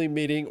players only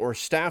meeting or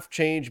staff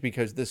change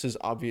because this is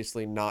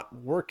obviously not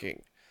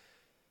working.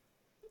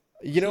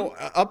 You know,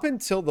 up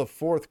until the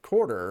fourth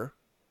quarter,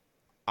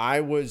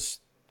 I was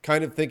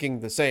kind of thinking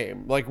the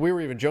same. Like, we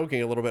were even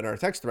joking a little bit in our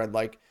text thread,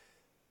 like,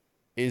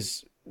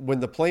 is when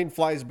the plane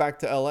flies back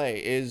to LA,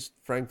 is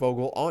Frank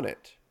Vogel on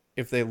it?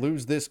 If they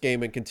lose this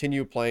game and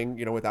continue playing,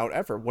 you know, without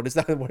effort, what does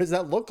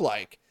that look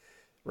like?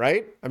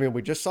 Right? I mean,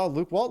 we just saw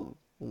Luke Walton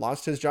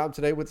lost his job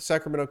today with the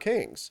Sacramento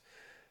Kings.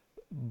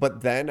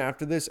 But then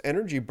after this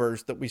energy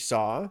burst that we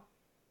saw,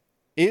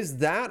 is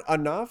that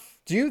enough?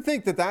 Do you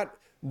think that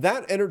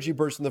energy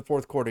burst in the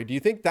fourth quarter, do you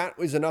think that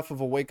was enough of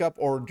a wake up,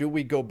 or do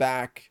we go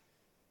back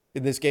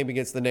in this game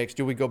against the Knicks?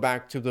 Do we go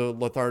back to the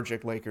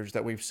lethargic Lakers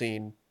that we've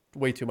seen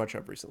way too much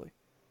of recently?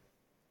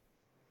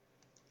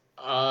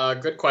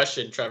 Good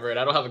question, Trevor. And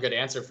I don't have a good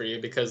answer for you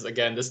because,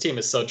 again, this team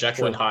is so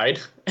Jekyll and Hyde.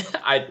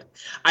 I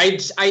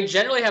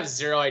generally have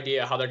zero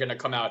idea how they're going to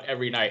come out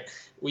every night.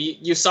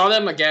 You saw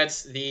them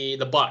against the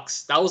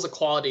Bucks. That was a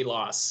quality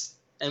loss.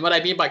 And what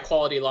I mean by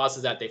quality loss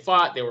is that they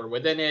fought, they were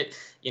within it.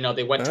 You know,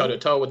 they went toe to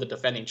toe with the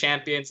defending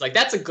champions. Like,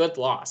 that's a good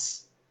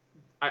loss.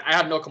 I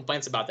have no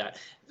complaints about that.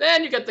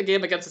 Then you get the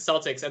game against the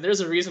Celtics, and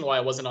there's a reason why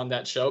I wasn't on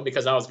that show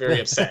because I was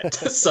very upset.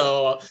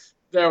 So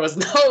there was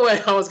no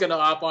way I was going to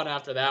hop on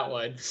after that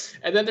one.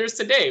 And then there's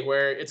today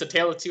where it's a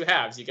tale of two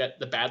halves. You get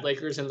the bad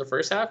Lakers in the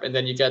first half, and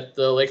then you get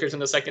the Lakers in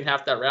the second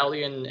half that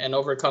rally and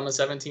overcome a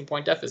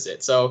 17-point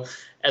deficit. So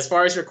as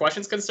far as your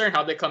question's concerned,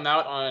 how they come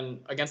out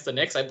against the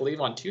Knicks, I believe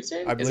on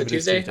Tuesday? I believe Is it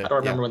Tuesday? I don't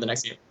remember when the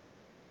next game.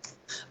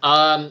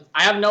 I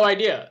have no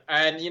idea.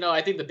 And, you know,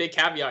 I think the big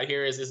caveat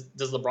here is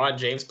does LeBron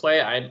James play?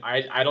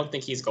 I don't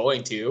think he's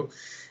going to.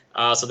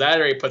 So that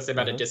already puts them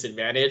at a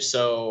disadvantage.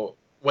 So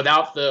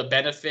without the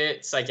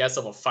benefits, I guess,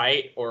 of a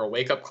fight or a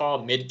wake-up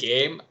call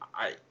mid-game,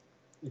 I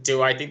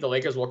think the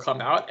Lakers will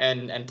come out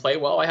and play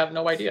well? I have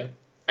no idea.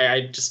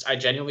 I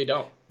genuinely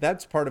don't.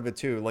 That's part of it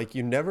too. Like,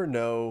 you never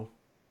know.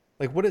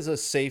 Like, what is a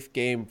safe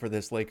game for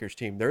this Lakers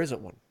team? There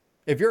isn't one.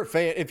 If you're a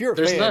fan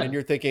and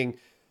you're thinking,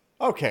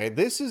 okay,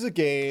 this is a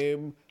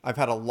game, I've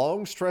had a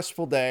long,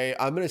 stressful day,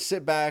 I'm going to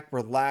sit back,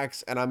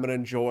 relax, and I'm going to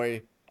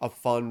enjoy a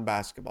fun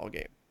basketball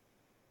game.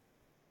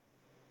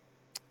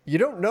 You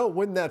don't know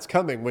when that's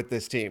coming with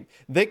this team.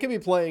 They can be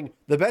playing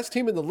the best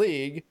team in the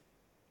league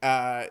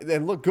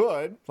and look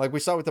good, like we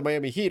saw with the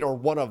Miami Heat, or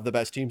one of the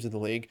best teams in the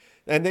league.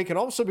 And they can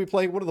also be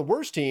playing one of the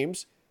worst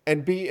teams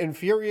and be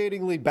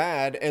infuriatingly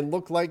bad and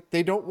look like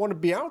they don't want to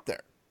be out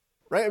there,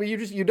 right? I mean,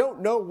 you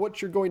don't know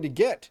what you're going to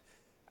get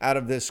out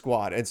of this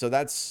squad. And so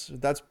that's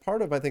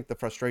part of, I think, the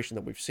frustration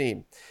that we've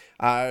seen.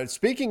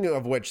 Speaking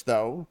of which,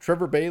 though,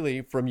 Trevor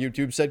Bailey from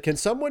YouTube said, can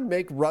someone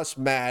make Russ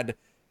mad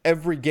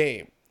every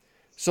game?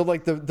 So,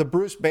 like, the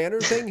Bruce Banner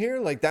thing here,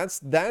 like, that's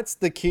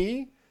the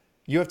key.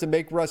 You have to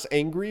make Russ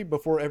angry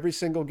before every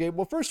single game.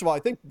 Well, first of all, I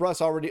think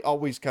Russ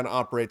always kind of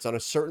operates on a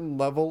certain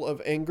level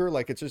of anger.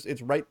 Like,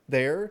 it's right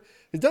there.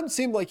 It doesn't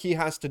seem like he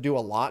has to do a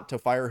lot to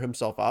fire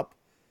himself up.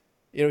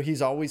 You know,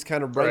 he's always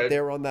kind of right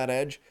there on that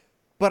edge.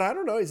 But I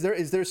don't know, is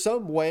there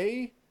some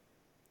way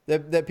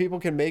that people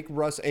can make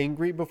Russ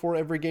angry before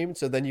every game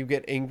so then you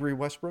get angry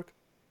Westbrook?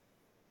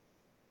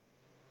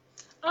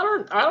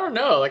 I don't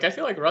know. Like, I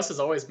feel like Russ is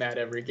always mad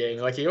every game.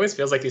 Like, he always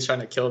feels like he's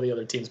trying to kill the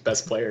other team's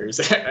best players.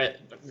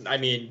 I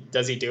mean,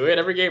 does he do it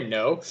every game?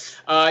 No.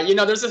 You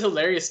know, there's a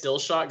hilarious still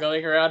shot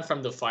going around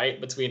from the fight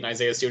between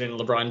Isaiah Stewart and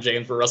LeBron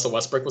James where Russell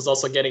Westbrook was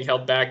also getting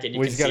held back, and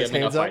you can see him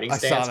in a fighting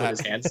stance with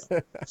his hands.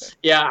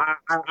 Yeah,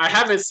 I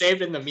have it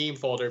saved in the meme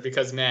folder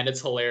because, man,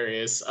 it's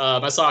hilarious.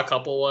 I saw a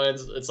couple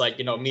ones. It's like,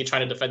 you know, me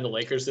trying to defend the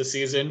Lakers this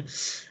season.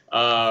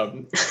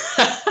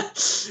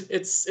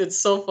 It's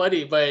so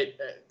funny, but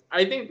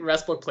I think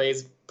Westbrook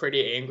plays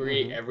pretty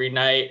angry every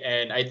night,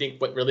 and I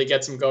think what really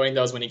gets him going,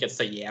 though, is when he gets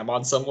to yam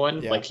on someone,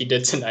 like he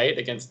did tonight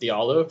against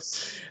Diallo.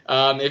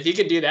 If he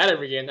could do that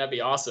every game, that'd be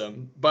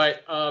awesome.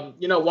 But,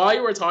 you know, while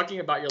you were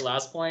talking about your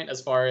last point,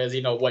 as far as,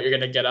 you know, what you're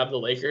going to get out of the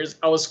Lakers,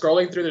 I was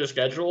scrolling through their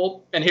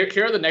schedule, and here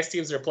are the next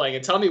teams they're playing,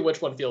 and tell me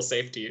which one feels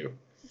safe to you.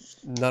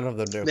 None of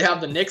them do. They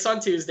have the Knicks on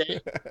Tuesday.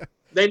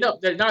 They're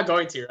not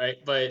going to, right?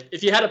 But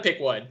if you had to pick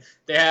one,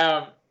 they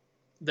have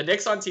the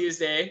Knicks on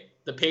Tuesday,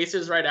 the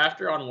Pacers right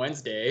after on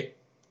Wednesday,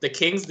 the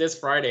Kings this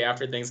Friday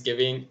after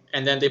Thanksgiving,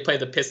 and then they play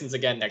the Pistons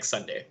again next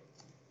Sunday.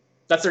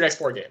 That's their next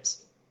 4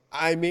 games.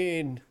 I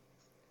mean,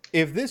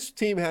 if this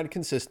team had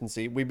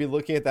consistency, we'd be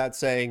looking at that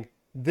saying,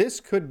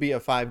 this could be a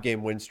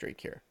 5-game win streak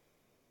here.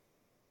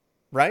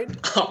 Right?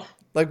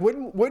 Like,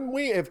 wouldn't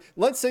we, if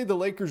let's say the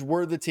Lakers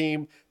were the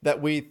team that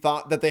we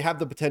thought that they have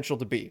the potential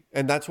to be,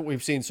 and that's what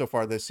we've seen so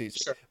far this season,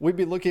 Sure. we'd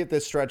be looking at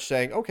this stretch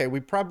saying, okay, we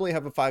probably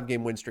have a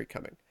 5-game win streak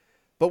coming.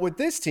 But with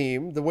this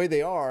team, the way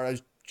they are,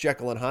 as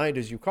Jekyll and Hyde,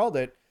 as you called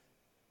it,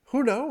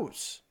 who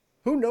knows?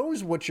 Who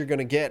knows what you're going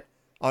to get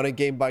on a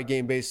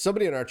game-by-game basis?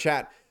 Somebody in our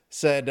chat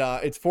said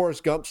it's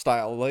Forrest Gump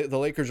style. The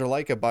Lakers are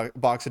like a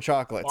box of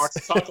chocolates. Box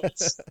of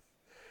chocolates.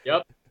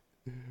 Yep.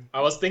 I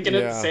was thinking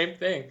of the same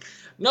thing.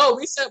 No,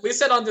 we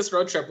said on this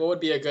road trip what would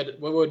be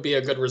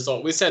a good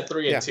result. We said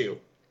 3-2.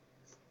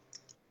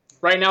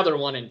 Right now they're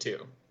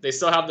 1-2. They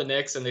still have the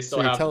Knicks and they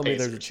still have the Pacers. So you're telling me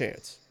there's a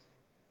chance.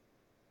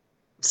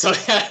 So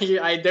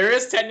there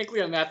is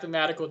technically a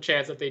mathematical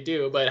chance that they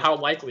do, but how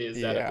likely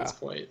is that at this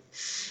point?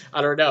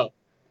 I don't know.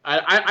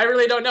 I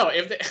really don't know.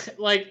 If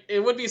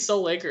it would be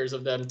so Lakers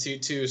of them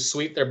to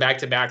sweep their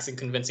back-to-backs in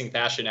convincing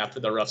fashion after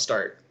the rough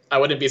start. I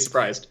wouldn't be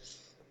surprised.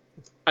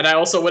 And I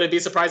also wouldn't be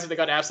surprised if they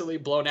got absolutely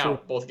blown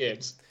out both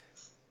games.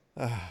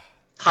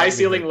 High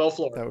ceiling, low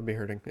floor. That would be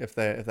hurting if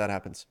that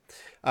happens.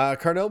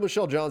 Carnell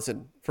Michelle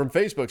Johnson from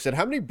Facebook said,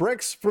 how many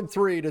bricks from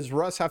 3 does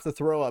Russ have to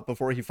throw up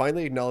before he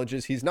finally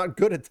acknowledges he's not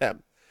good at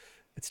them?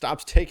 It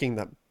stops taking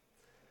them.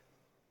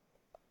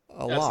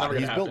 A lot.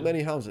 He's built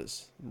many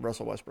houses.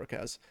 Russell Westbrook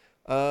has.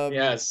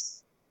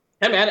 Yes.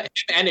 Him and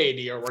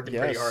AD are working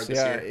pretty hard this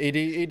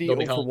year. AD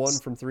 0 for 1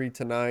 from 3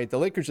 tonight. The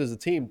Lakers as a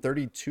team,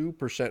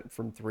 32%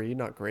 from 3.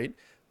 Not great.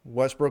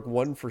 Westbrook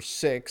 1 for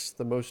 6,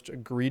 the most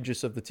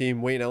egregious of the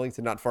team. Wayne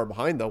Ellington not far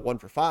behind, though, 1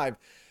 for 5.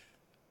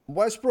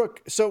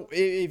 Westbrook, so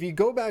if you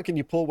go back and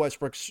you pull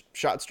Westbrook's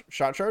shot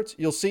charts,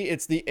 you'll see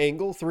it's the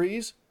angle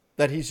threes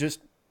that he's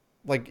just,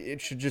 it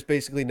should just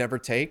basically never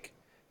take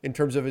in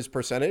terms of his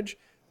percentage.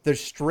 The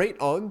straight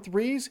on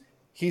threes,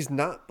 he's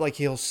not,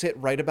 he'll sit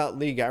right about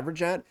league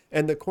average at,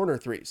 and the corner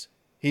threes,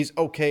 he's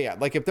okay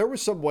at. If there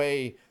was some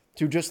way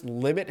to just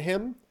limit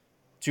him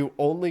to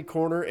only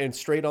corner and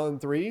straight on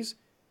threes,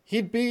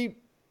 he'd be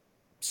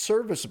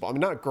serviceable. I mean,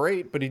 not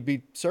great, but he'd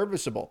be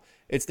serviceable.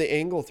 It's the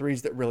angle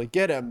threes that really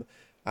get him.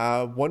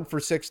 1 for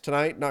 6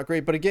 tonight, not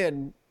great. But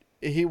again,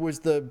 he was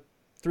the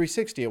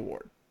 360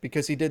 award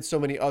because he did so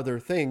many other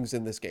things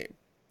in this game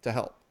to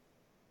help.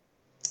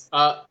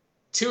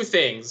 2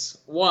 things.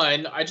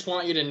 One, I just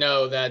want you to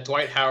know that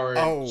Dwight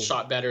Howard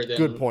shot better than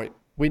good point.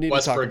 We need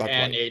Westbrook to talk about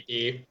and Dwight.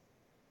 AD.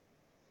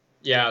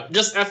 Yeah,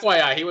 just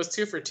FYI, he was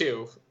 2 for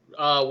 2.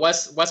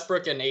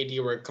 Westbrook and AD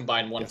were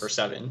combined 1 for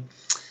 7.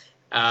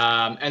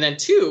 And then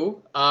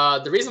 2,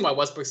 the reason why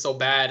Westbrook's so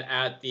bad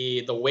at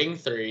the wing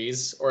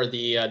threes or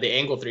the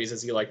angle threes,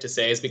 as you like to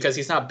say, is because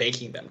he's not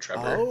banking them,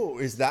 Trevor. Oh,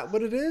 is that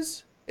what it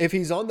is? If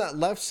he's on that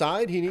left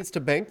side, he needs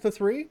to bank the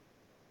 3?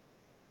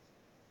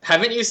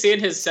 Haven't you seen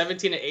his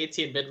 17 and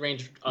 18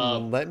 mid-range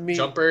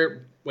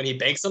jumper when he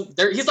banks them?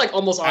 He's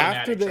almost automatic.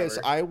 After this,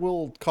 Trevor. I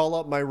will call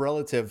up my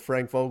relative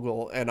Frank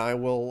Vogel, and I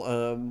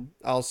will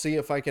I'll see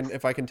if I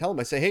can tell him.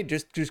 I say, hey,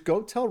 just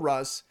go tell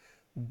Russ,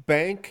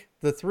 bank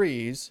the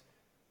 3s,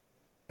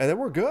 and then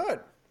we're good.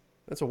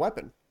 That's a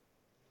weapon.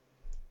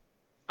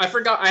 I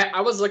forgot.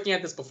 I was looking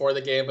at this before the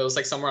game, but it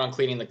was somewhere on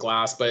cleaning the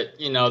glass. But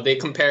they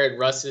compared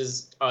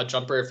Russ's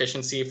jumper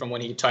efficiency from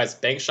when he tries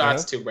bank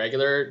shots to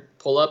regular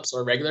pull-ups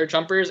or regular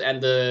jumpers, and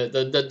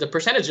the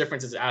percentage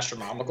difference is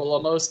astronomical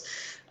almost.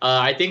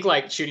 I think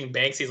shooting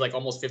banks, he's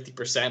almost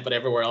 50%, but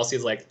everywhere else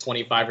he's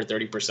 25 or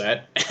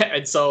 30%.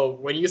 And so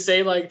when you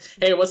say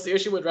hey, what's the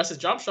issue with Russ's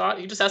jump shot?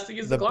 He just has to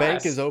use the glass. The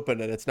bank is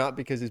open, and it's not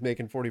because he's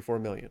making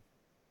 $44 million.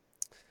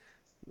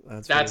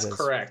 That's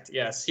correct.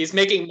 Yes, he's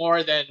making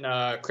more than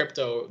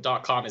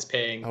Crypto.com is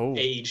paying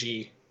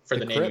AEG for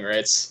the naming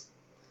rights.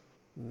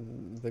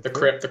 The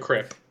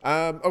Crip.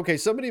 Okay,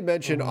 somebody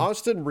mentioned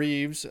Austin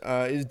Reeves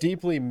is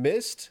deeply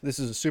missed. This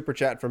is a super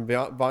chat from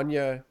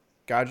Vanya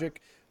Gajic.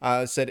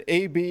 Said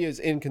AB is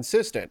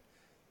inconsistent.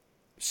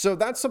 So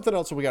that's something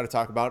else that we got to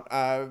talk about.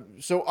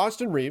 So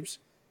Austin Reeves,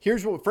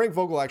 here's what Frank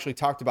Vogel actually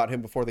talked about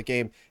him before the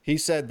game. He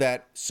said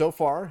that so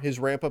far his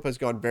ramp up has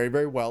gone very,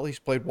 very well. He's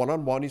played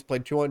 1-on-1, he's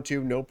played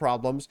 2-on-2, no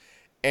problems.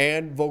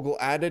 And Vogel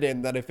added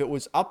in that if it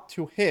was up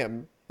to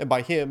him, and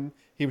by him,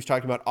 he was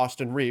talking about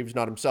Austin Reeves,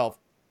 not himself,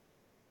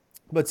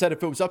 but said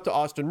if it was up to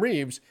Austin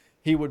Reeves,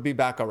 he would be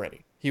back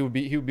already. He would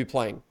be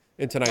playing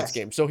in tonight's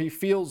game. So he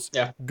feels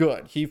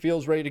good. He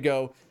feels ready to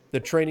go. The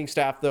training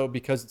staff, though,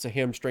 because it's a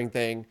hamstring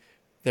thing,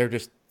 they're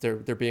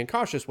being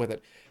cautious with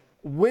it.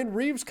 When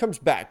Reeves comes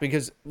back,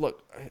 because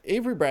look,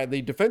 Avery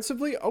Bradley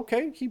defensively,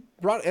 okay, he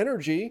brought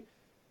energy.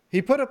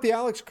 He put up the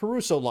Alex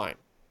Caruso line.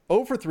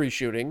 0 for 3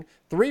 shooting,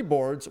 3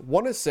 boards,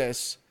 1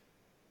 assist,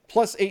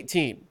 plus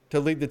 18 to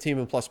lead the team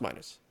in plus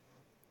minus.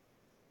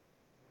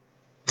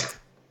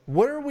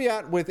 Where are we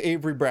at with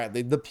Avery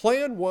Bradley? The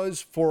plan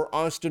was for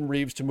Austin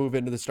Reeves to move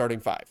into the starting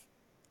 5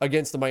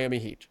 against the Miami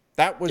Heat.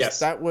 That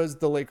was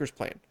the Lakers'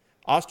 plan.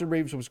 Austin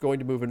Reeves was going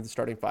to move into the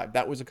starting 5.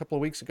 That was a couple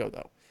of weeks ago,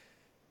 though.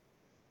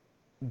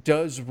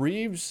 Does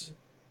Reeves,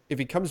 if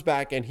he comes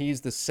back and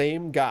he's the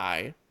same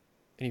guy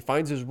and he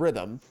finds his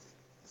rhythm,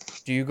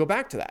 do you go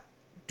back to that?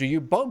 Do you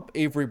bump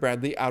Avery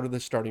Bradley out of the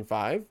starting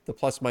 5, the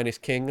plus-minus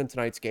king in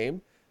tonight's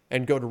game,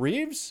 and go to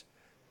Reeves?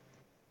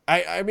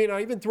 I mean,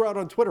 I even threw out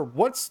on Twitter,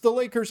 what's the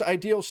Lakers'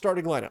 ideal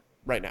starting lineup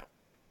right now?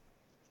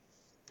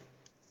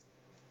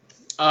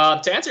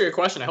 To answer your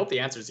question, I hope the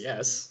answer is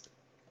yes.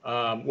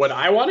 Would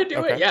I want to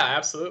do it? Yeah,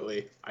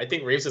 absolutely. I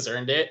think Reeves has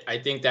earned it. I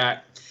think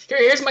that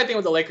here's my thing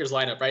with the Lakers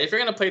lineup, right? If you're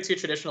gonna play two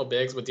traditional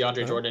bigs with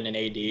DeAndre Jordan and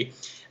AD,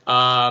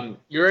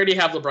 you already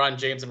have LeBron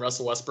James and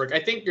Russell Westbrook. I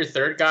think your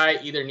third guy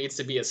either needs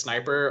to be a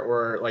sniper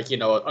or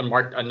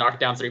a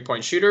knockdown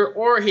 3-point shooter,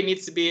 or he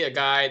needs to be a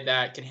guy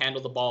that can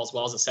handle the ball as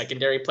well as a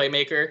secondary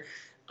playmaker.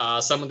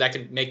 Someone that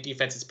can make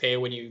defenses pay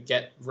when you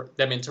get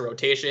them into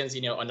rotations,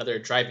 another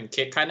drive and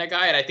kick kind of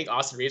guy. And I think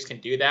Austin Reeves can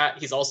do that.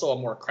 He's also a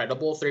more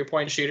credible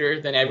 3-point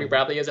shooter than Avery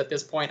Bradley is at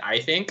this point, I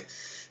think.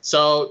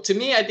 So to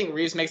me, I think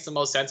Reeves makes the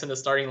most sense in the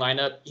starting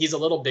lineup. He's a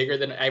little bigger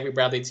than Avery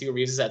Bradley too.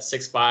 Reeves is at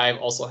 6'5",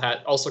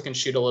 also can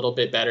shoot a little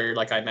bit better,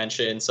 like I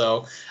mentioned.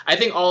 So I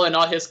think all in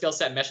all, his skill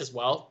set meshes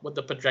well with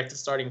the projected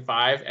starting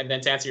five. And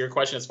then to answer your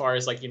question, as far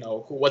as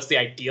what's the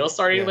ideal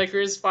starting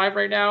Lakers five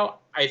right now,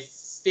 I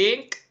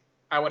think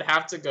I would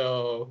have to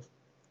go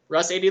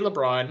Russ, AD,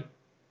 LeBron,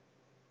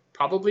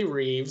 probably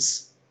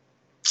Reeves.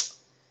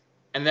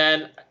 And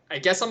then I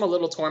guess I'm a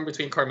little torn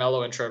between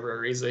Carmelo and Trevor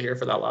Ariza here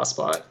for that last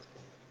spot.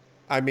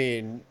 I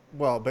mean,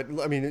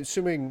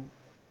 assuming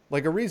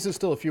Ariza is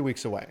still a few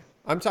weeks away.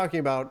 I'm talking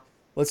about,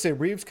 let's say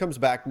Reeves comes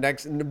back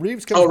next game. And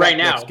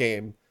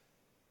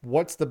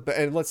let's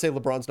say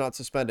LeBron's not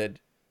suspended.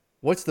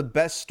 What's the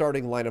best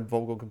starting lineup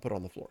Vogel can put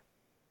on the floor?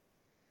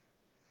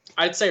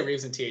 I'd say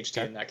Reeves and THT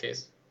in that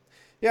case.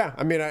 Yeah,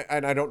 I mean,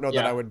 I don't know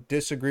that I would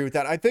disagree with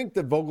that. I think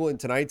that Vogel in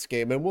tonight's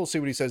game, and we'll see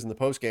what he says in the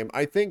postgame,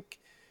 I think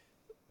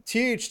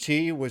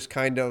THT was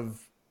kind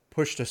of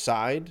pushed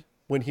aside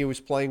when he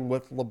was playing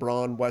with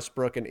LeBron,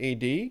 Westbrook, and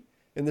AD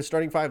in the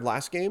starting five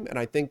last game, and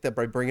I think that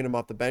by bringing him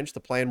off the bench,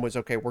 the plan was,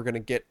 okay, we're going to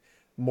get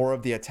more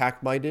of the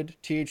attack-minded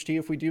THT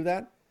if we do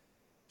that.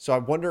 So I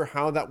wonder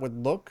how that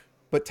would look,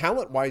 but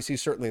talent-wise,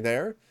 he's certainly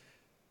there.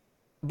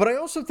 But I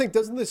also think,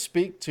 doesn't this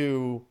speak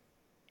to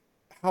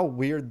how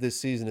weird this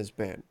season has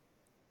been?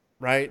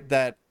 Right?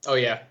 That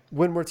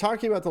when we're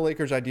talking about the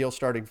Lakers' ideal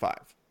starting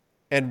five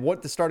and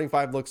what the starting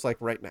five looks like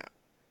right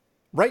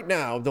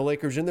now, the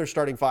Lakers in their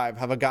starting five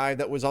have a guy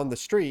that was on the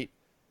street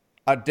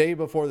a day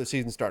before the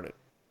season started.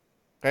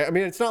 Okay? I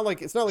mean, it's not like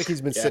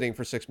he's been sitting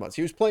for 6 months.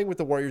 He was playing with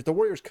the Warriors. The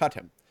Warriors cut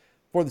him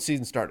before the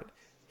season started.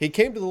 He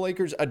came to the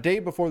Lakers a day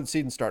before the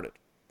season started.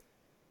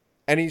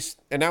 And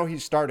now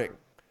he's starting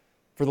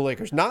for the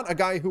Lakers. Not a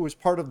guy who was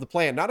part of the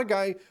plan. Not a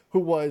guy who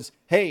was,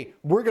 hey,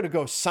 we're going to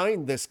go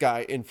sign this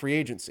guy in free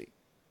agency.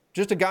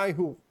 Just a guy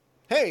who,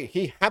 hey,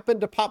 he happened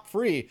to pop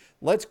free.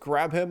 Let's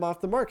grab him off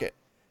the market.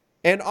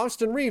 And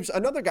Austin Reeves,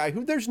 another guy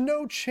who there's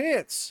no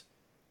chance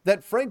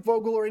that Frank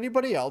Vogel or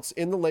anybody else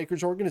in the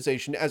Lakers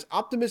organization, as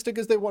optimistic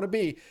as they want to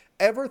be,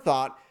 ever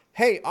thought,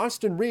 hey,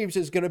 Austin Reeves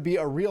is going to be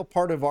a real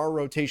part of our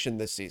rotation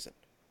this season,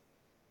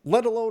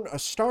 let alone a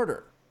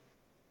starter.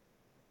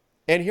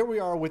 And here we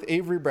are with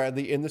Avery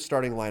Bradley in the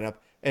starting lineup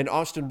and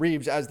Austin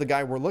Reeves as the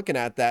guy we're looking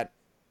at, that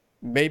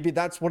maybe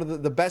that's one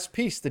of the best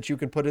piece that you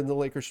can put in the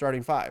Lakers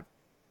starting five.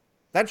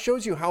 That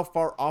shows you how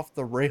far off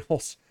the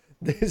rails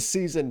this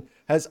season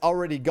has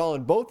already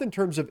gone, both in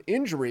terms of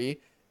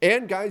injury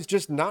and guys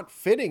just not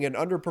fitting and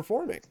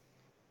underperforming.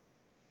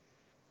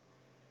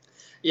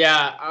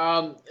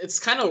 Yeah, it's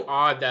kind of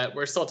odd that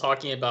we're still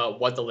talking about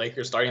what the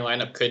Lakers starting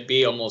lineup could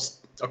be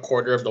almost a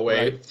quarter of the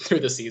way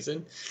through the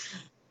season.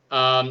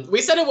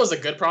 We said it was a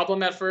good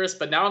problem at first,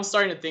 but now I'm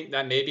starting to think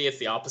that maybe it's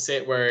the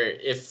opposite, where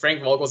if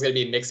Frank Vogel's going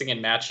to be mixing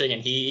and matching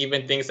and he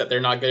even thinks that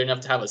they're not good enough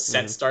to have a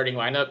set starting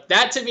lineup,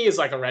 that to me is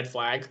like a red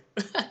flag.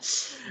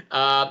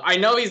 I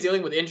know he's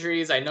dealing with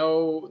injuries. I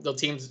know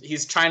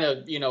he's trying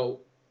to,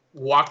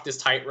 walk this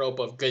tightrope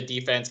of good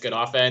defense, good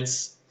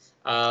offense.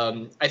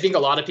 I think a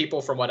lot of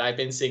people, from what I've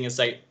been seeing, is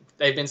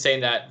they've been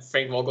saying that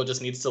Frank Vogel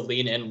just needs to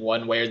lean in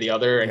one way or the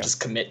other and just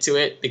commit to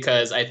it,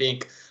 because I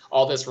think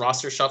all this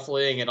roster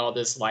shuffling and all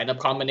this lineup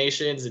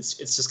combinations, it's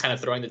just kind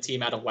of throwing the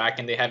team out of whack,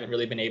 and they haven't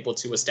really been able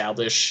to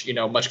establish,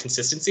 much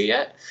consistency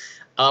yet.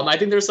 I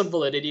think there's some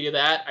validity to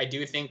that. I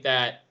do think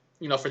that,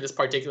 for this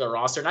particular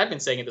roster, and I've been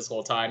saying it this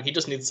whole time, he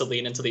just needs to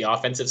lean into the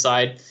offensive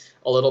side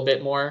a little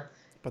bit more.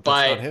 But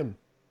that's not him.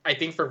 I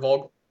think for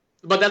Vogel,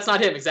 but that's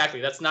not him. Exactly.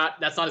 That's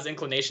not his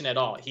inclination at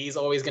all. He's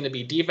always going to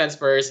be defense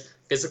first,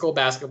 physical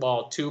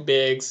basketball, two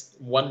bigs,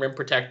 one rim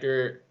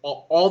protector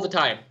all the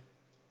time.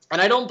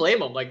 And I don't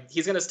blame him.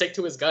 He's going to stick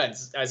to his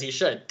guns, as he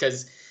should,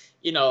 because,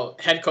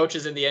 head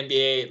coaches in the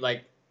NBA,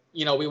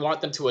 we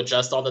want them to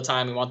adjust all the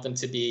time. We want them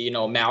to be,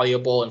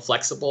 malleable and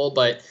flexible,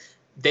 but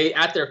they,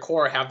 at their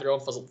core, have their own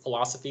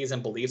philosophies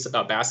and beliefs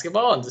about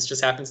basketball, and this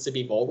just happens to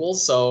be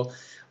Vogel's. So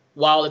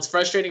while it's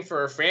frustrating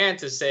for a fan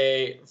to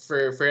say,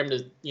 for him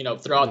to,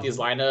 throw out these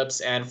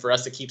lineups and for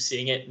us to keep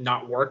seeing it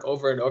not work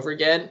over and over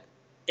again,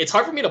 it's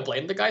hard for me to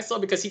blame the guy still,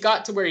 because he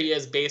got to where he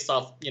is based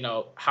off,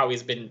 how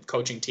he's been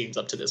coaching teams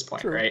up to this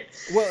point, right?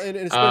 Well, and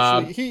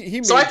especially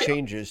he made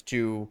changes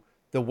to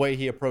the way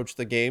he approached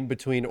the game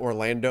between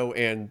Orlando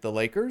and the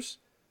Lakers,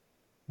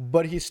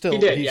 but he still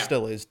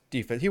is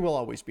defense. He will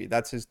always be.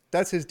 That's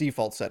his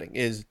default setting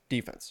is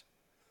defense.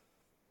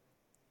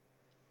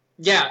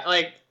 Yeah,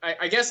 like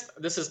I guess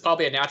this is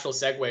probably a natural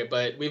segue,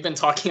 but we've been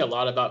talking a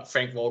lot about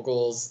Frank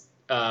Vogel's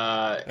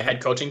head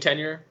coaching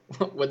tenure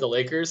with the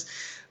Lakers.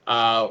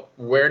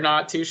 We're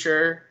not too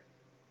sure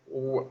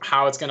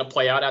how it's going to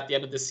play out at the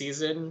end of the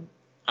season.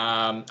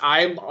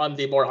 I'm on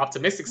the more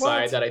optimistic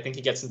side that I think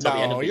he gets until the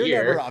end of the year. No,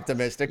 you're never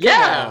optimistic.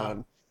 Yeah.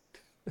 Come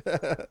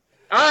on.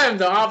 I'm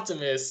the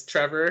optimist,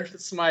 Trevor.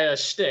 It's my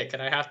shtick,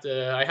 and I have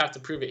to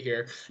prove it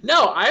here.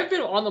 No, I've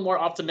been on the more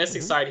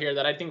optimistic side here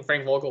that I think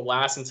Frank Vogel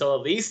lasts until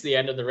at least the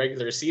end of the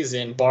regular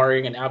season,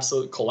 barring an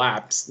absolute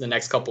collapse the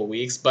next couple of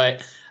weeks.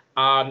 But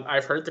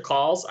I've heard the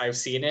calls, I've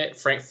seen it.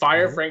 Frank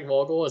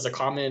Vogel is a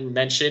common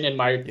mention in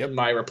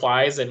my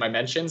replies and my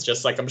mentions,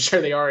 just like I'm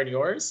sure they are in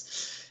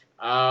yours.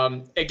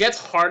 It gets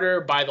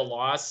harder by the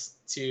loss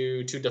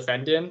to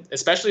defend him,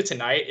 especially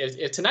tonight.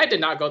 If tonight did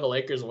not go the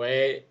Lakers'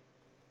 way,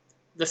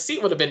 the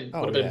seat would have been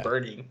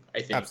burning,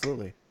 I think.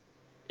 Absolutely.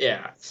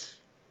 Yeah.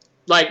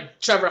 Like,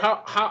 Trevor,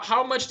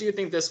 how much do you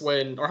think this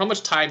win, or how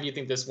much time do you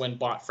think this win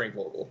bought Frank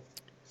Vogel?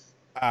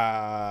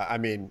 I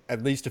mean,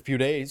 at least a few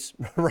days,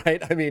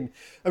 right? I mean,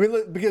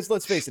 because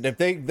let's face it, if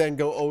they then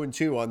go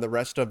 0-2 on the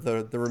rest of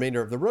the remainder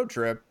of the road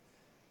trip,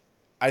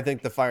 I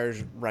think the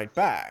fire's right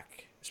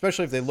back.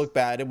 Especially if they look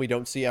bad and we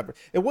don't see ever.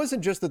 It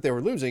wasn't just that they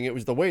were losing; it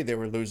was the way they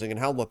were losing and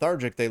how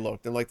lethargic they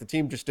looked, and like the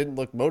team just didn't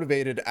look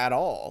motivated at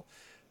all.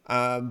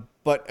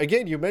 But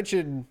again, you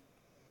mentioned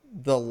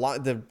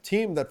the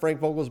team that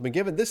Frank Vogel's been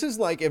given. This is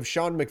like if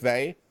Sean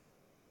McVay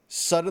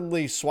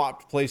suddenly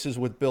swapped places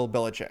with Bill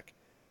Belichick,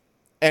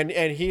 and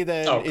he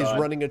then is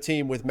running a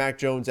team with Mac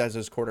Jones as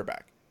his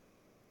quarterback.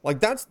 Like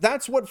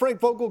that's what Frank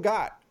Vogel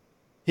got.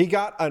 He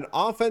got an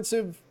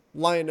offensive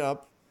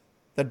lineup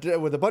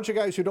that with a bunch of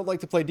guys who don't like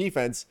to play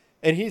defense,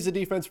 and he's a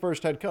defense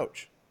first head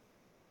coach.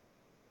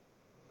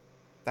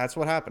 That's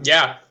what happened.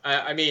 Yeah,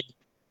 I mean,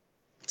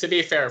 to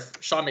be fair,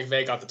 Sean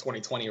McVay got the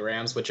 2020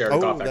 Rams with Jared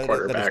Goff at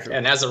quarterback,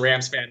 and as a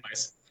Rams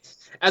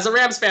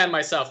fan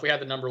myself, we had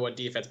the number one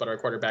defense, but our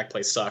quarterback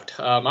play sucked.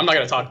 I'm not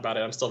going to talk about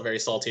it. I'm still very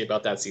salty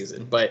about that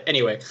season. But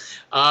anyway,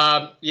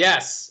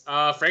 yes,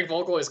 Frank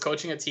Vogel is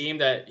coaching a team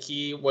that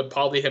he would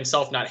probably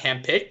himself not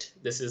handpicked.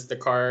 This is the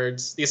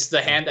cards. This is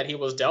the hand that he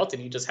was dealt,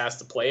 and he just has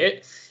to play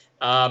it.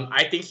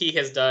 I think he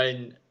has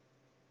done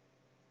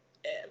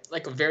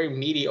like a very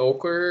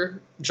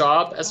mediocre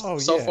job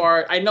so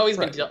far. I know he's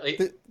been.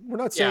 We're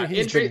not saying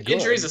he's been good.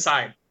 Injuries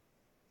aside.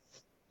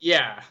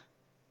 Yeah.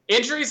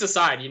 Injuries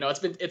aside,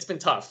 it's been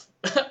tough.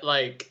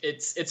 Like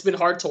it's been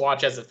hard to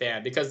watch as a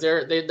fan because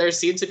there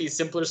seem to be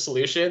simpler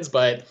solutions,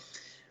 but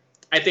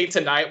I think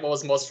tonight what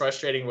was most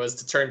frustrating was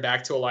to turn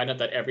back to a lineup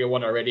that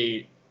everyone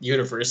already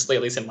universally,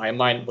 at least in my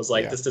mind, was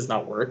like, this does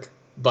not work.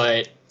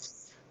 But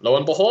lo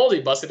and behold,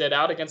 he busted it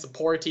out against a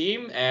poor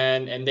team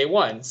and they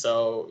won.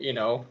 So,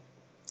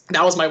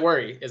 that was my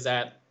worry, is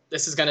that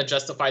this is going to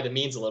justify the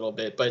means a little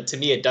bit, but to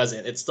me it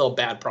doesn't. It's still a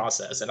bad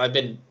process, and I've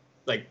been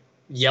like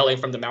yelling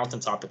from the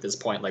mountaintop at this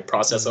point, like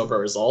process over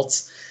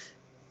results.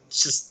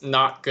 It's just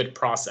not good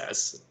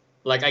process.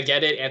 Like, I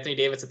get it. Anthony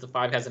Davis at the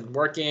 5 hasn't been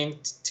working.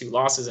 2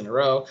 losses in a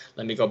row.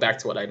 Let me go back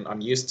to what I'm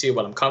used to,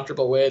 what I'm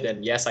comfortable with.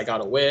 And yes, I got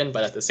to win.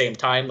 But at the same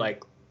time,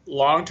 like,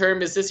 long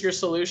term, is this your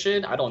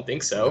solution? I don't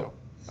think so.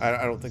 No,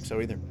 I don't think so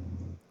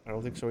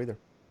either.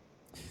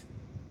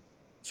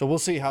 So we'll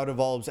see how it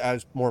evolves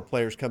as more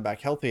players come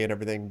back healthy and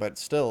everything. But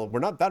still, we're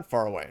not that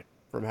far away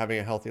from having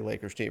a healthy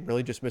Lakers team.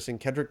 Really just missing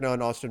Kendrick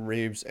Nunn, Austin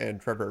Reeves, and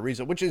Trevor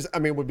Ariza, which is,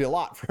 would be a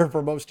lot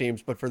for most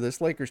teams, but for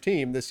this Lakers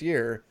team this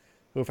year,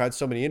 who have had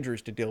so many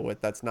injuries to deal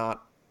with, that's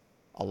not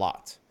a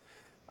lot.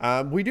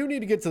 We do need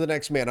to get to the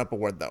next man up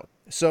award, though.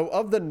 So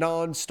of the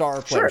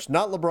non-star players,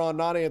 not LeBron,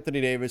 not Anthony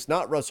Davis,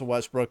 not Russell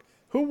Westbrook,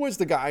 who was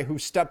the guy who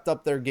stepped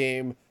up their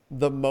game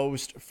the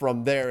most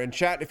from there? And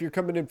chat, if you're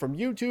coming in from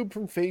YouTube,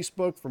 from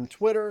Facebook, from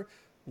Twitter,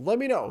 let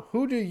me know.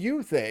 Who do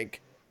you think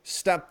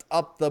stepped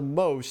up the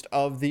most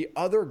of the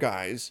other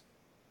guys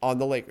on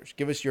the Lakers?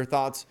 Give us your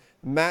thoughts.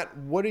 Matt,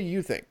 what do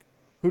you think?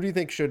 Who do you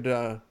think should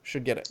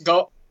get it?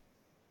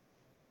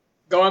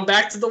 Going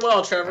back to the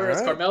well, Trevor.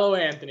 It's Carmelo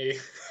Anthony.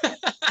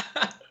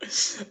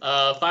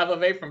 5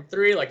 of 8 from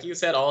 3. Like you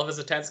said, all of his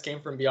attempts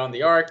came from beyond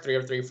the arc. 3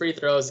 of 3 free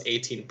throws,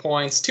 18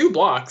 points, 2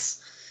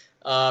 blocks,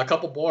 a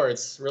couple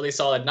boards. Really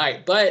solid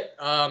night. But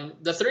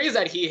the threes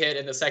that he hit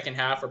in the second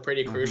half are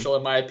pretty crucial,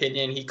 in my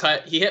opinion.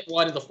 He hit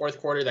one in the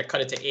fourth quarter that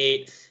cut it to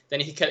 8. Then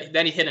he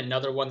hit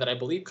another one that I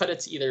believe cut it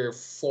to either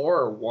 4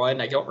 or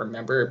 1. I don't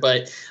remember.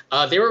 But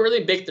they were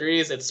really big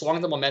threes. It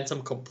swung the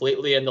momentum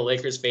completely in the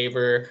Lakers'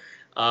 favor.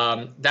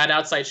 That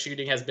outside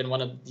shooting has been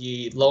one of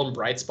the lone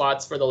bright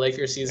spots for the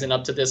Lakers season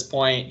up to this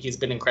point. He's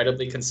been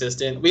incredibly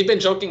consistent. We've been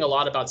joking a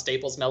lot about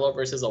Staples Melo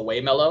versus away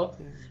Melo.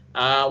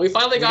 We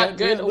finally got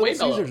good away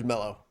Melo. Caesars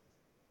Melo.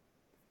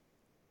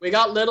 We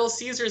got Little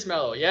Caesars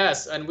Melo,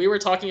 yes. And we were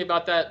talking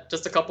about that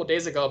just a couple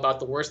days ago about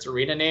the worst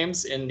arena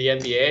names in the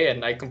NBA,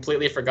 and I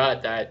completely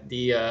forgot that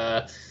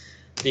the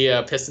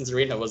Pistons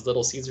arena was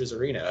Little Caesars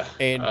Arena.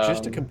 And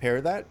just to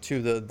compare that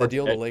to the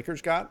deal the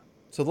Lakers got,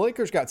 so the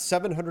Lakers got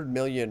 $700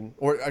 million,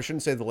 or I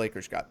shouldn't say the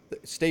Lakers got, the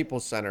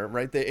Staples Center,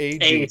 right? The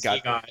AG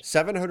got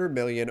 $700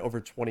 million over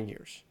 20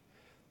 years.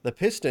 The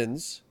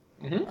Pistons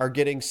are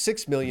getting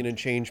 $6 million and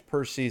change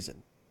per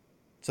season.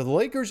 So the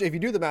Lakers, if you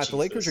do the math, the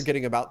Lakers are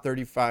getting about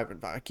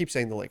 35. I keep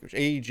saying the Lakers,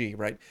 AEG,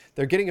 right?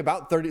 They're getting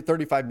about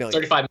 35 million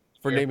 35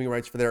 for naming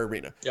rights for their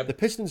arena. Yep. The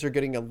Pistons are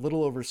getting a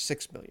little over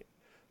 6 million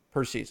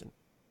per season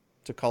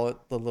to call it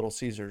the Little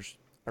Caesars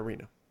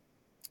Arena.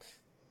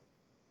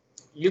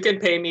 You can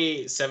pay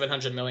me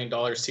 $700 million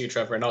too,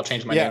 Trevor, and I'll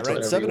change my name to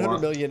whatever you want.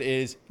 $700 million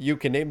is you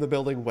can name the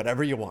building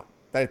whatever you want.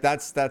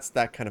 That's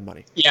that kind of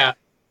money. Yeah.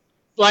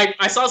 Like,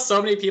 I saw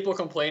so many people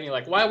complaining,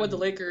 like, why would the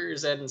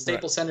Lakers and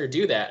Staples Center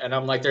do that? And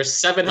I'm like, there's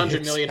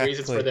 700 million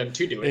reasons for them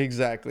to do it.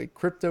 Exactly.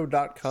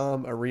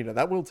 Crypto.com Arena.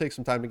 That will take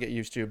some time to get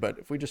used to, but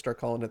if we just start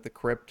calling it the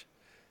Crypt.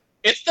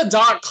 It's the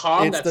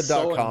 .com it's that's the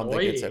so .com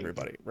annoying. that gets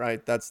everybody,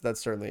 right? That's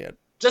certainly it.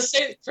 Just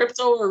say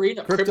Crypto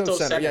Arena. Crypto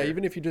Center. Yeah,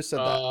 even if you just said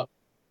that.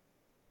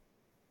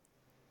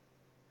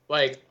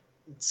 Like,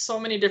 so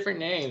many different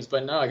names,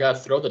 but no, I got to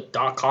throw the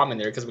 .com in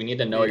there because we need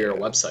to know your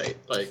website.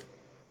 Like,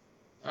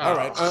 all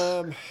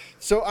right.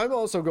 So I'm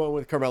also going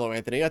with Carmelo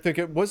Anthony. I think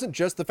it wasn't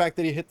just the fact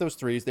that he hit those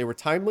threes. They were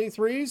timely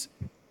threes,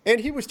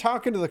 and he was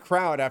talking to the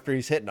crowd after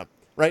he's hitting them,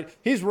 right?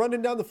 He's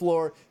running down the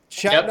floor,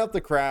 chatting up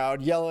the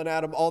crowd, yelling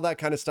at them, all that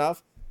kind of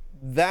stuff.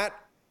 That,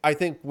 I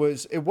think,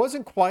 it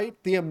wasn't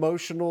quite the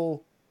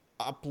emotional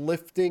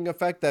uplifting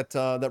effect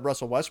that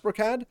Russell Westbrook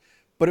had,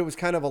 but it was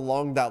kind of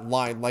along that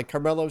line. Like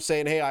Carmelo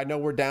saying, hey, I know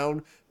we're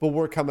down, but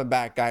we're coming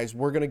back, guys.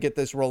 We're going to get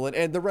this rolling.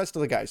 And the rest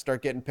of the guys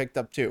start getting picked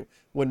up too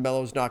when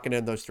Melo's knocking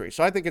in those threes.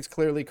 So I think it's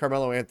clearly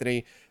Carmelo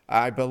Anthony.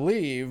 I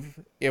believe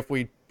if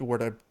we were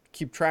to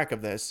keep track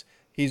of this,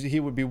 he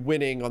would be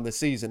winning on the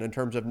season in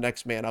terms of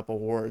next man up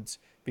awards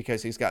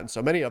because he's gotten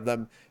so many of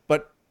them.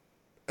 But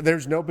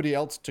there's nobody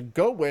else to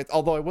go with,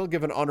 although I will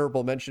give an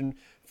honorable mention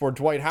for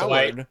Dwight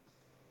Howard,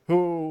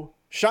 who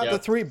shot the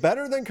three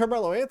better than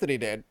Carmelo Anthony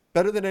did.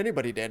 Better than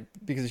anybody did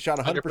because he shot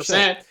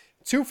 100%.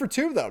 2 for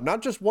 2, though,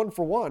 not just 1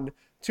 for 1.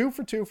 2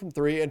 for 2 from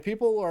 3. And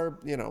people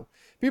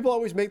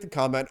always make the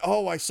comment,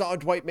 oh, I saw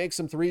Dwight make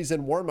some threes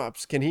in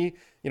warmups. Can he,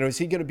 is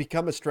he going to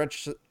become a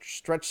stretch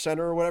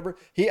center or whatever?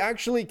 He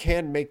actually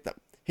can make them.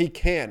 He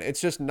can.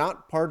 It's just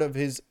not part of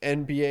his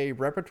NBA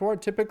repertoire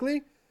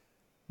typically,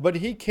 but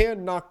he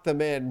can knock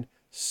them in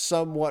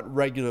somewhat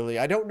regularly.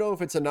 I don't know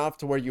if it's enough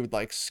to where you would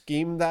like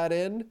scheme that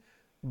in,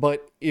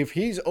 but if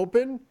he's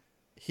open,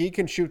 he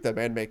can shoot them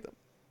and make them.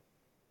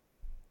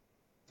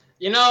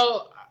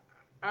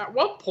 At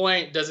what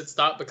point does it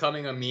stop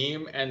becoming a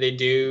meme and they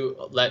do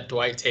let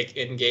Dwight take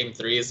in-game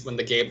threes when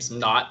the game's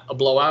not a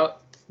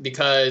blowout?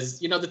 Because,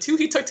 the two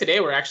he took today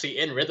were actually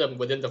in rhythm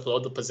within the flow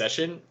of the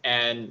possession,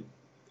 and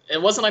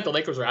it wasn't like the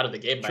Lakers were out of the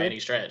game by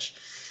any stretch.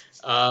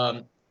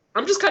 I'm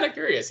just kind of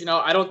curious.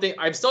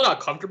 I'm still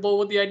not comfortable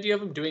with the idea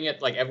of him doing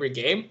it like every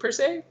game per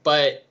se,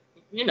 but,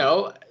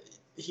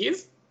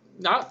 he's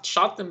not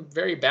shot them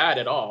very bad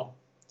at all.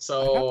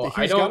 So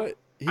he's got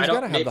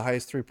to have the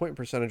highest 3-point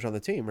percentage on the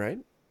team, right?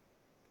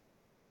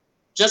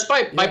 Just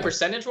by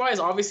percentage wise,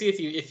 obviously,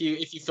 if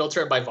you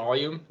filter it by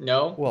volume,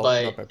 no. Well,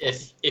 but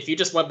if you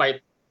just went by,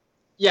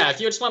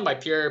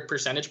 pure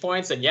percentage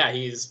points, then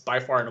he's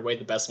by far and away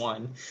the best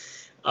one.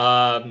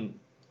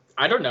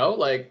 I don't know,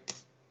 like,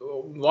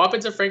 what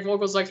happens if Frank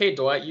Vogel's like, hey,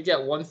 Dwight, you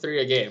get 1 3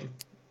 a game?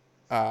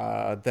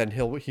 Then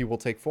he will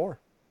take 4.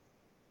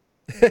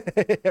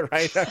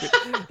 Right?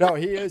 No,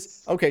 he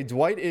is. Okay,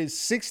 Dwight is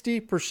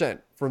 60%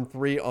 from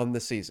 3 on the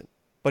season,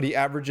 but he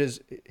averages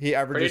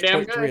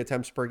 0.3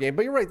 attempts per game.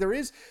 But you're right, there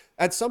is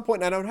at some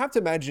point, and I would have to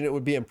imagine it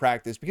would be in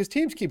practice because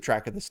teams keep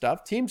track of this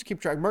stuff. Teams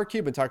keep track. Mark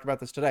Cuban talked about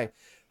this today,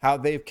 how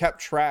they've kept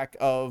track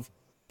of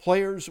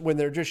players when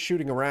they're just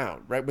shooting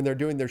around, right? When they're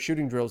doing their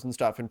shooting drills and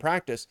stuff in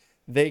practice,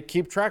 they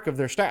keep track of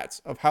their stats,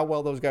 of how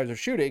well those guys are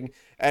shooting.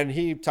 And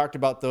he talked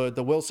about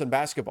the Wilson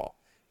basketball,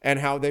 and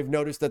how they've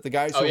noticed that the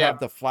guys who have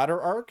the flatter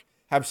arc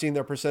have seen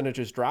their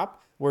percentages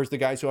drop, whereas the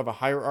guys who have a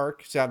higher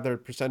arc have their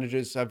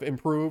percentages have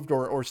improved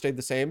or stayed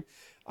the same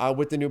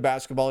with the new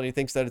basketball, and he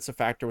thinks that it's a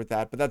factor with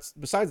that. But that's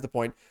besides the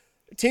point.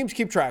 Teams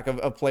keep track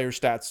of player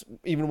stats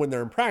even when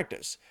they're in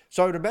practice.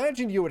 So I would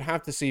imagine you would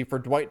have to see, for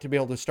Dwight to be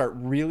able to start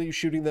really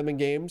shooting them in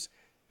games,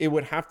 it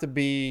would have to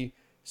be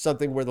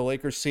something where the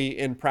Lakers see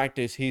in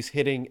practice he's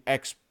hitting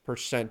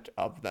X%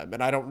 of them.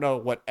 And I don't know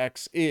what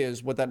X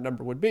is, what that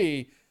number would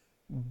be,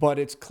 but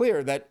it's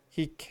clear that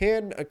he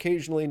can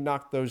occasionally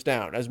knock those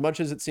down. As much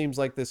as it seems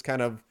like this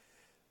kind of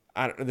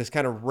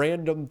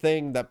random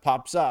thing that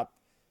pops up,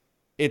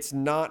 it's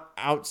not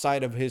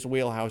outside of his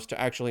wheelhouse to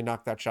actually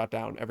knock that shot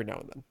down every now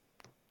and then.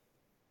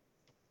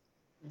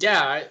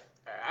 Yeah,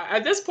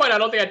 at this point, I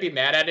don't think I'd be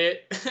mad at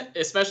it,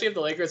 especially if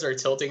the Lakers are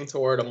tilting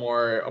toward a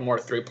more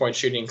 3-point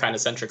shooting kind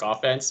of centric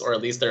offense, or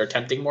at least they're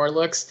attempting more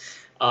looks.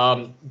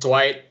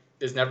 Dwight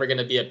is never going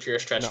to be a pure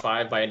stretch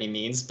 5 by any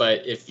means,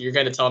 but if you're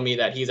going to tell me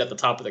that he's at the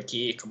top of the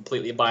key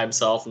completely by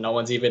himself, no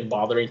one's even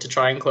bothering to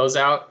try and close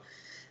out,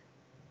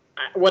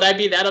 would I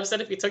be that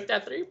upset if he took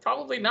that 3?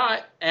 Probably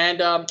not. And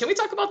can we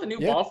talk about the new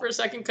ball for a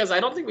second? Because I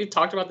don't think we've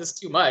talked about this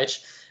too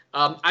much.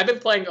 I've been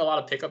playing a lot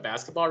of pickup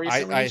basketball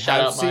recently. I've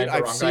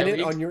seen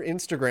it on your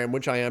Instagram,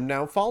 which I am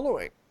now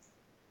following.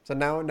 So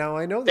now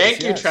I know this.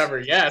 Thank you, Trevor.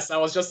 Yes, that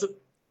was just a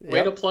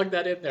way to plug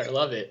that in there.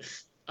 Love it.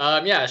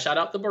 Yeah, shout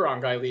out the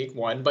Barangay League,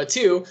 1. But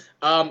 2,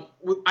 I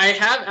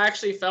have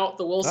actually felt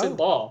the Wilson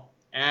ball.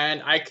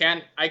 And I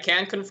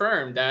can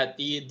confirm that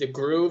the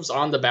grooves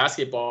on the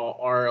basketball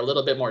are a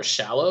little bit more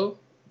shallow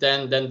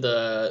than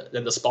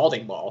the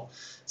Spalding ball.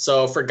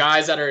 So for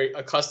guys that are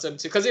accustomed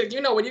to, because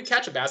when you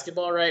catch a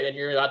basketball, right, and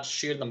you're not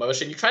shooting the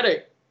motion, you try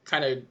to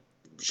kind of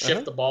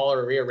shift the ball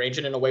or rearrange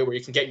it in a way where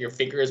you can get your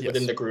fingers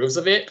within the grooves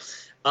of it.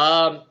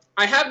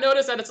 I have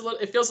noticed that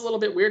it feels a little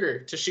bit weirder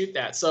to shoot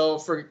that. So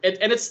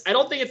I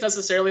don't think it's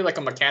necessarily like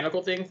a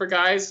mechanical thing for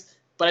guys,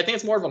 but I think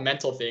it's more of a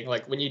mental thing.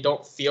 Like when you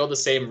don't feel the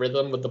same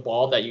rhythm with the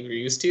ball that you're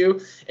used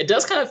to, it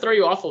does kind of throw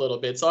you off a little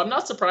bit. So I'm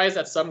not surprised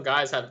that some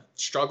guys have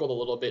struggled a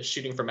little bit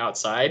shooting from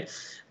outside.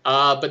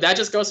 But that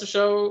just goes to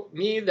show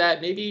me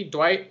that maybe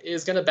Dwight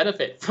is going to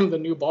benefit from the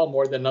new ball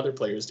more than other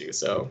players do.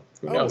 So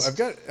who knows?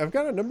 I've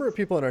got a number of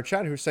people in our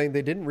chat who are saying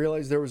they didn't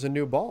realize there was a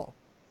new ball.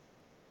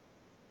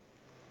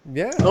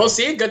 Yeah. Oh,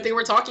 see, good thing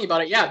we're talking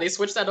about it. Yeah, they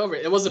switched that over.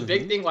 It was a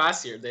big thing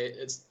last year.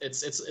 It's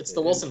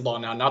the Wilson ball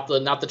now, not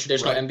the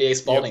traditional NBA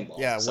Spalding ball.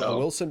 Yeah, so.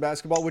 Wilson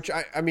basketball, which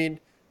I mean,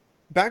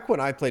 back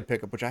when I played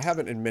pickup, which I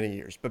haven't in many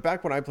years, but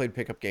back when I played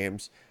pickup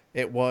games,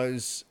 it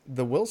was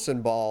the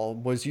Wilson ball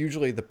was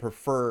usually the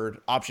preferred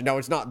option. Now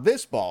it's not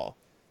this ball,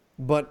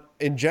 but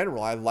in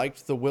general, I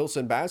liked the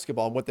Wilson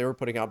basketball and what they were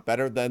putting out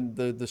better than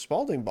the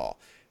Spalding ball.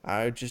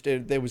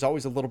 It was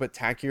always a little bit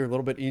tackier, a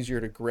little bit easier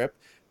to grip,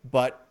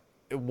 but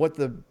what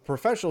the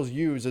professionals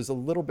use is a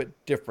little bit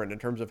different in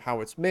terms of how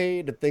it's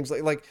made and things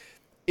like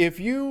if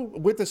you,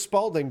 with the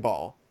Spalding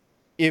ball,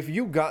 if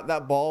you got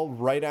that ball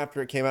right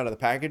after it came out of the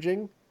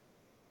packaging,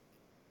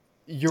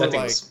 you're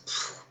like,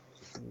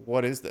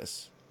 what is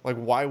this? Like,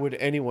 why would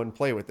anyone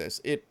play with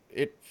this? It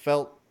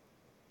felt,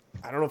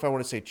 I don't know if I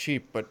want to say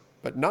cheap, but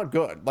not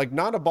good. Like,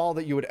 not a ball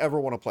that you would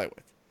ever want to play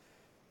with.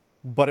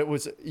 But it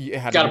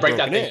had to be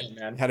broken in.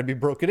 Man. It had to be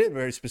broken in a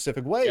very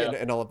specific way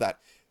and all of that.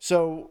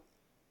 So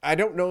I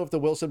don't know if the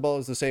Wilson ball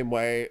is the same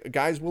way.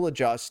 Guys will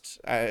adjust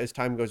as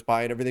time goes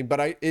by and everything,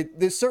 but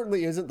this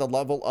certainly isn't the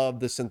level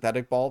of the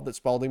synthetic ball that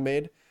Spalding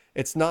made.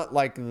 It's not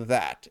like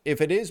that.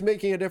 If it is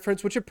making a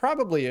difference, which it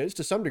probably is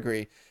to some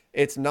degree,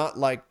 it's not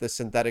like the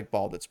synthetic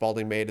ball that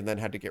Spalding made and then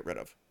had to get rid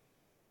of.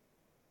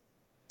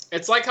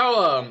 It's like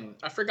how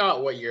I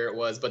forgot what year it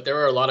was, but there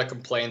were a lot of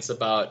complaints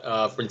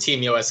about when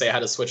Team USA had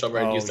to switch over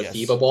and use the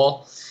FIBA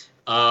ball.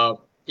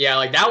 Yeah,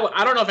 like that.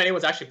 I don't know if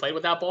anyone's actually played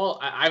with that ball.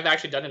 I've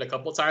actually done it a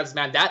couple of times.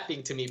 Man, that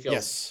thing to me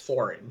feels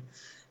foreign.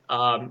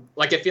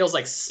 Like it feels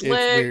like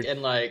slick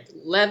and like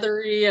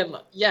leathery and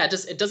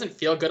it doesn't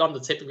feel good on the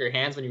tip of your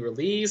hands when you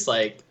release.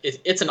 Like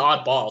it's an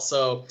odd ball.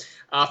 So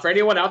for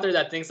anyone out there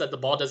that thinks that the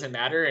ball doesn't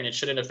matter and it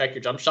shouldn't affect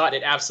your jump shot,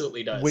 it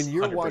absolutely does. When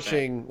you're 100%.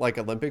 watching like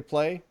Olympic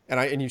play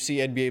and you see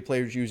NBA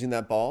players using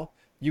that ball,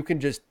 you can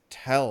just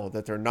tell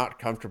that they're not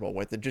comfortable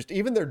with it. Just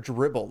even their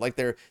dribble, like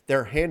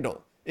their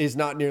handle is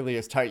not nearly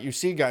as tight. You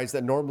see guys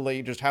that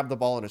normally just have the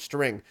ball in a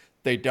string.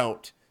 They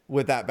don't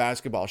with that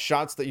basketball.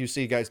 Shots that you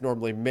see guys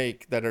normally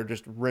make that are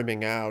just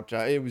rimming out.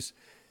 That's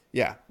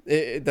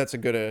a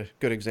good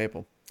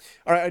example.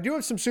 All right, I do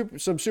have some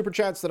super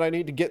chats that I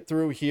need to get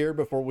through here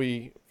before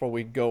we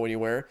go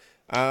anywhere.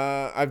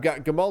 I've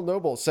got Gamal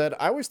Noble said,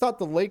 I always thought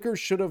the Lakers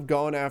should have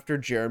gone after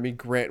Jeremy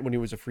Grant when he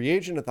was a free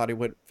agent. I thought he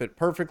would fit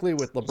perfectly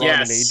with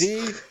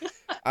LeBron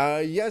and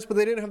AD. Yes, but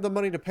they didn't have the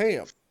money to pay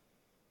him.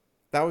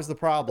 That was the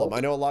problem. I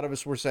know a lot of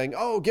us were saying,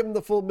 oh, give him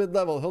the full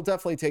mid-level. He'll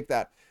definitely take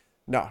that.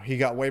 No, he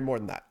got way more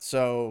than that.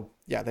 So,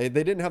 yeah, they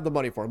didn't have the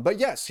money for him. But,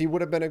 yes, he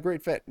would have been a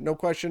great fit. No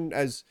question,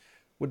 as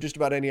with just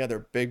about any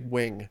other big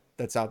wing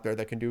that's out there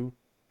that can do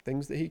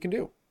things that he can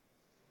do.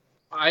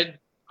 I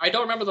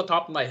don't remember the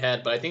top of my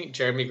head, but I think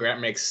Jeremy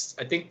Grant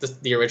I think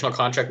the original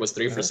contract was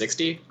 3 for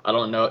 $60. I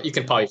don't know. You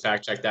can probably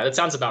fact check that. It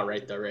sounds about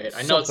right, though, right?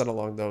 I know something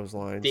along those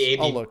lines.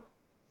 I'll look.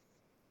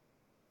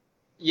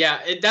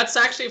 Yeah, that's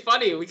actually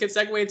funny. We could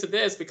segue into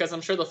this because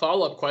I'm sure the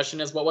follow-up question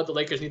is what would the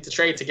Lakers need to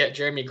trade to get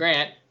Jeremy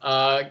Grant?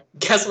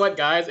 Guess what,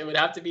 guys? It would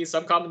have to be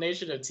some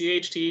combination of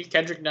THT,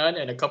 Kendrick Nunn,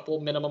 and a couple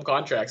minimum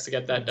contracts to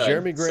get that done.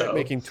 Jeremy Grant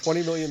making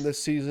 $20 million this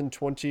season,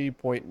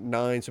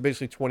 20.9, so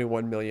basically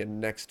 $21 million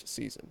next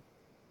season.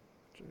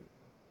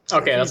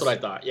 Okay, that's what I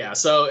thought. Yeah,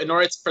 so in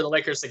order for the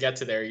Lakers to get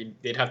to there,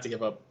 they'd have to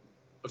give up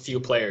a few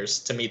players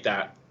to meet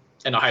that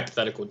in a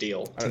hypothetical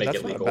deal to make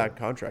it legal. That's not a bad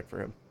contract for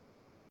him.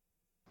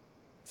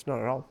 It's not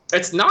at all.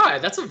 It's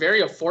not. That's a very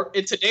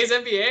in today's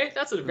NBA.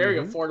 That's a very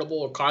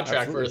affordable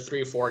contract for a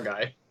 3-4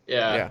 guy.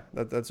 Yeah.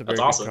 Yeah, that's a very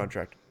good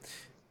contract.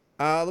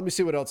 Let me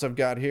see what else I've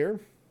got here.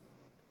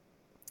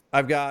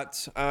 I've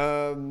got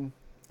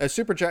a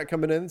super chat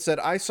coming in that said,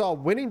 I saw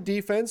winning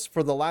defense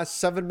for the last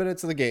 7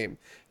 minutes of the game.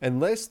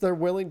 Unless they're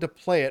willing to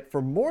play it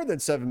for more than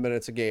 7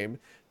 minutes a game,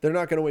 they're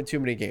not going to win too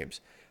many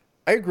games.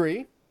 I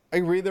agree.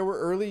 There were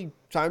early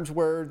times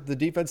where the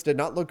defense did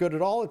not look good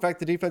at all. In fact,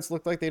 the defense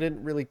looked like they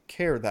didn't really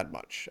care that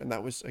much. And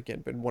that was,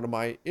 again, been one of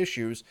my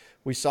issues.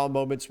 We saw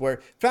moments where,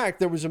 in fact,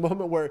 there was a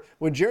moment where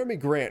when Jeremy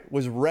Grant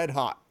was red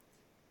hot,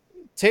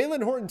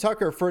 Talen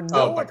Horton-Tucker, for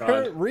no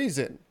apparent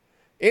reason,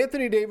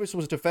 Anthony Davis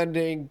was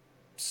defending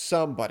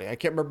somebody. I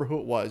can't remember who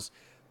it was.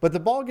 But the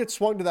ball gets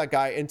swung to that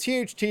guy, and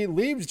THT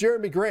leaves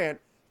Jeremy Grant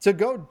to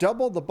go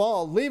double the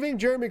ball, leaving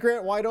Jeremy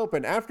Grant wide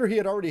open after he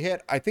had already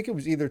hit, I think it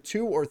was either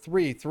 2 or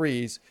 3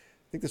 threes.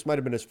 I think this might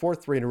have been his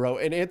 4th 3 in a row.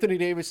 And Anthony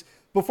Davis,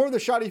 before the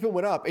shot even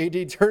went up,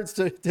 AD turns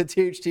to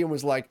THT and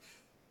was like,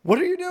 "What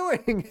are you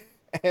doing?"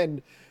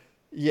 And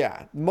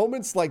yeah,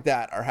 moments like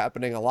that are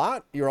happening a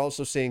lot. You're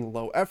also seeing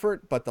low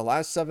effort, but the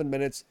last 7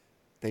 minutes,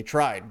 they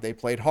tried. They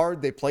played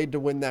hard. They played to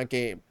win that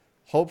game.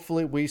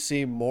 Hopefully we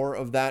see more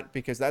of that,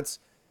 because that's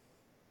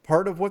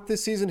part of what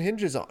this season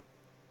hinges on.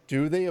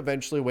 Do they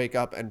eventually wake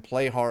up and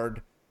play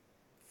hard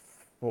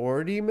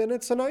 40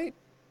 minutes a night?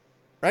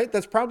 Right?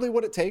 That's probably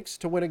what it takes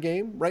to win a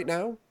game right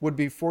now, would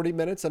be 40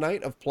 minutes a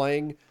night of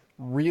playing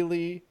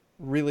really,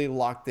 really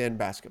locked in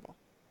basketball.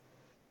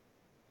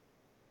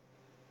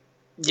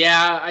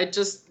 Yeah, I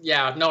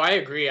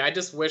agree. I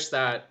just wish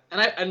that,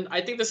 and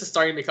I think this is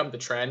starting to become the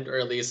trend, or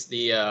at least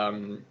the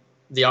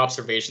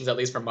observations, at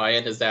least from my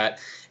end, is that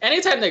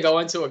anytime they go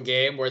into a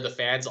game where the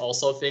fans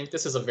also think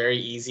this is a very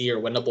easy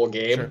or winnable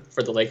game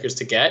for the Lakers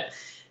to get,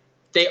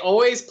 they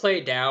always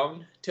play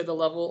down to the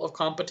level of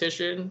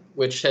competition,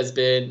 which has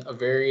been a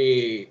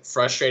very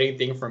frustrating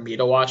thing for me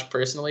to watch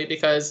personally,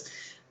 because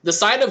the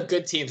side of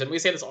good teams, and we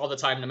say this all the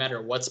time, no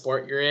matter what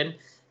sport you're in,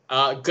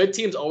 good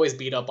teams always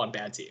beat up on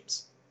bad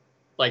teams.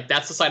 Like,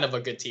 that's the sign of a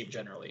good team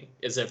generally,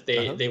 is if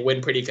they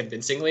win pretty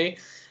convincingly.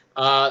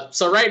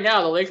 So right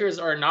now, the Lakers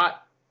are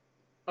not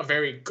a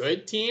very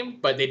good team,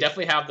 but they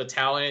definitely have the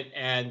talent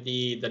and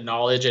the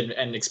knowledge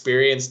and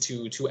experience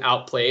to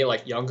outplay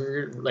like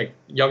younger,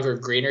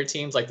 greener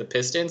teams like the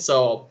Pistons.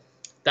 So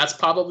that's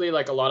probably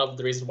like a lot of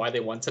the reasons why they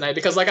won tonight.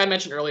 Because like I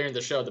mentioned earlier in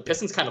the show, the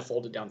Pistons kind of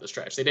folded down the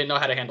stretch. They didn't know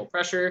how to handle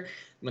pressure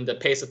when the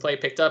pace of play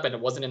picked up and it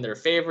wasn't in their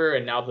favor.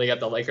 And now they got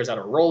the Lakers that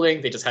are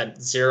rolling. They just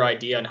had zero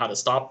idea on how to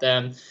stop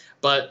them.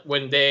 But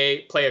when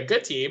they play a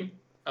good team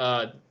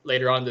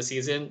later on in the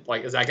season,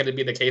 like, is that going to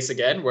be the case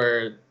again,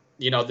 where,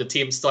 you know, the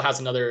team still has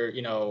another,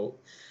 you know,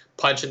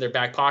 punch in their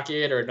back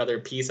pocket or another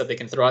piece that they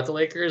can throw at the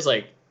Lakers?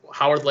 Like,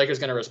 how are the Lakers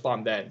going to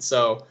respond then?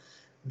 So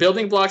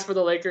building blocks for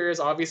the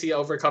Lakers, obviously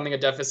overcoming a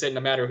deficit no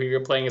matter who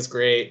you're playing is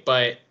great.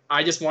 But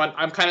I'm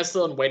kind of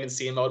still in wait and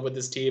see mode with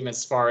this team,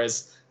 as far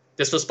as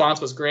this response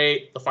was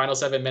great. The final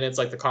 7 minutes,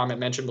 like the comment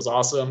mentioned, was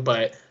awesome.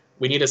 But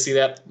we need to see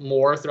that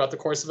more throughout the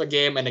course of a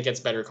game and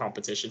against better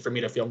competition for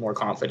me to feel more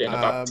confident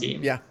about the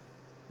team. Yeah,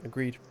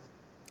 agreed.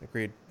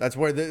 That's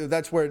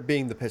where it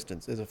being the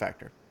Pistons is a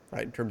factor,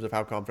 right, in terms of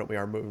how confident we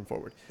are moving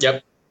forward.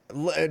 Yep.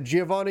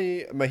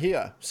 Giovanni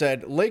Mejia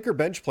said, Laker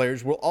bench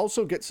players will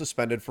also get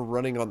suspended for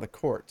running on the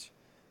court.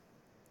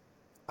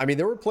 I mean,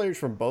 there were players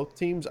from both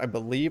teams, I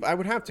believe. I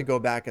would have to go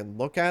back and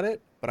look at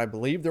it, but I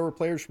believe there were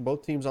players from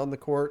both teams on the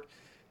court.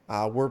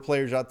 Were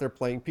players out there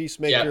playing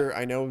peacemaker.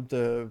 I know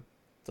the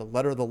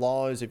letter of the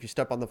law is if you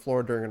step on the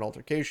floor during an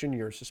altercation,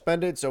 you're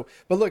suspended. So,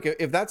 but look,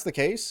 if that's the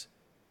case,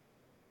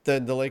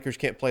 then the Lakers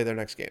can't play their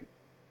next game.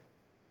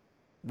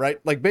 Right?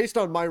 Like, based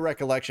on my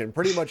recollection,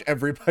 pretty much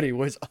everybody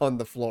was on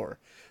the floor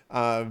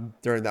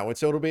during that one.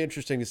 So it'll be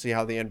interesting to see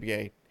how the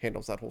NBA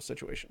handles that whole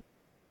situation.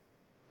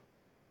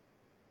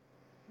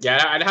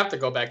 Yeah, I'd have to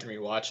go back and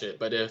rewatch it.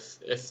 But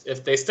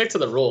if they stick to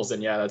the rules,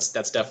 then yeah, that's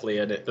definitely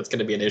that's going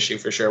to be an issue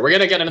for sure. We're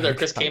going to get another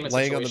Chris Kaman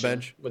laying situation on the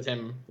bench, with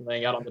him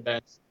laying out on the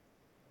bench.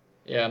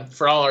 Yeah,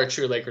 for all our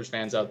true Lakers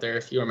fans out there,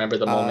 if you remember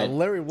the moment.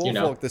 Larry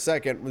Woolfolk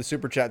II with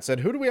Super Chat said,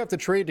 who do we have to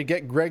trade to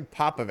get Greg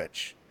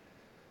Popovich?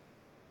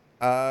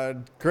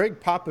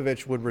 Greg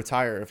Popovich would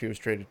retire if he was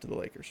traded to the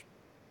Lakers.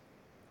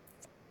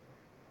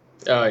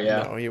 Oh,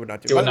 yeah. No, he would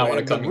not do it. He would not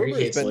want to come here. The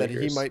rumor has been that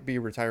he might be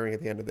retiring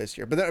at the end of this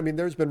year. But I mean,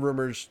 there's been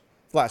rumors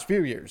the last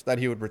few years that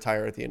he would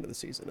retire at the end of the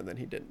season, and then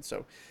he didn't.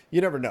 So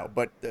you never know.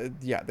 But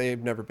yeah,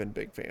 they've never been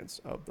big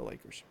fans of the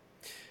Lakers.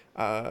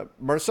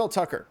 Marcel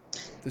Tucker,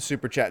 the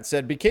Super Chat,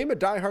 said, became a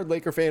diehard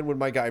Laker fan when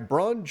my guy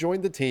Braun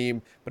joined the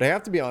team, but I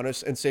have to be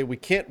honest and say we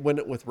can't win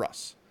it with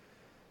Russ.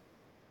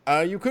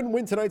 You couldn't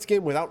win tonight's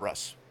game without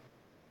Russ.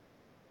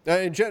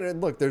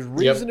 And look, there's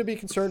reason to be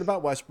concerned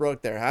about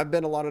Westbrook. There have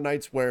been a lot of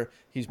nights where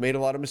he's made a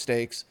lot of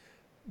mistakes,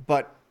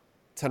 but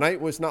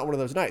tonight was not one of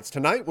those nights.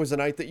 Tonight was a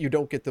night that you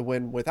don't get the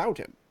win without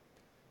him.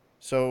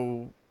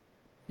 So,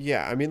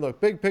 yeah, I mean,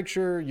 look, big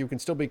picture, you can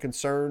still be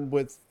concerned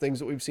with things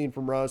that we've seen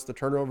from Russ, the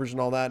turnovers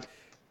and all that,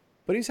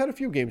 but he's had a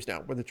few games now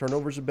where the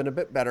turnovers have been a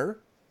bit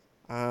better.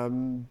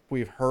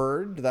 We've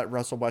heard that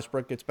Russell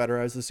Westbrook gets better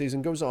as the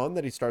season goes on,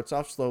 that he starts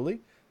off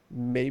slowly.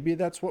 Maybe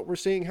that's what we're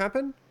seeing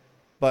happen.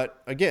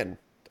 But again,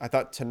 I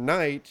thought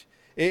tonight,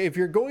 if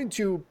you're going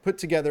to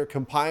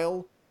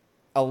compile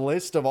a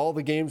list of all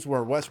the games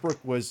where Westbrook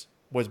was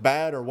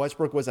bad or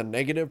Westbrook was a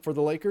negative for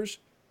the Lakers,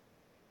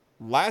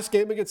 last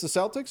game against the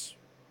Celtics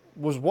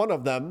was one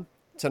of them.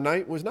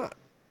 Tonight was not.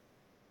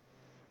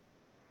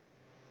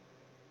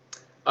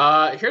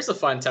 Here's a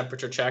fun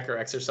temperature check or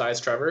exercise,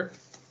 Trevor.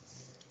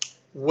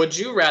 Would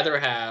you rather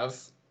have,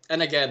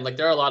 and again, like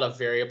there are a lot of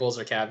variables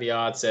or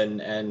caveats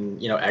and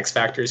you know X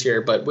factors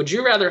here, but would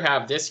you rather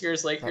have this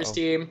year's Lakers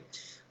team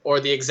or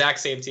the exact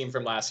same team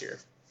from last year?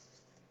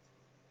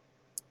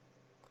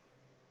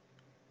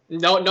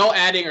 No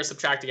adding or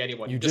subtracting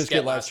anyone. You just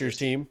get last year's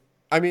team.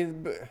 I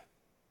mean,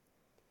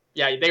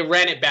 yeah, they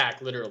ran it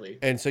back literally.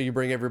 And so you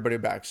bring everybody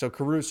back. So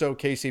Caruso,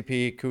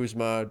 KCP,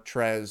 Kuzma,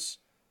 Trez,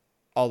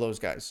 all those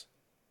guys.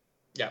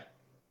 Yeah.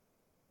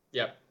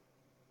 Yep.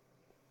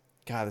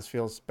 God, this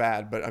feels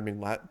bad, but I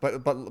mean,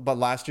 but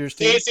last year's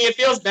team. See, it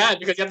feels bad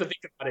because you have to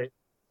think about it.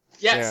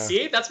 Yeah,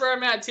 see, that's where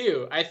I'm at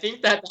too. I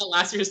think that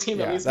last year's team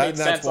at least made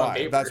sense on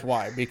paper. That's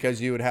why, because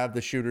you would have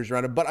the shooters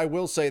around it. But I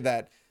will say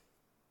that,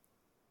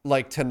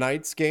 like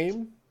tonight's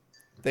game,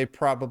 they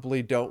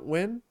probably don't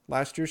win.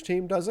 Last year's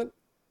team doesn't,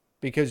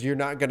 because you're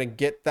not going to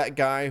get that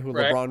guy who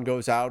LeBron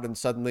goes out and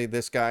suddenly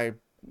this guy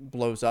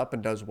blows up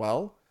and does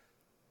well.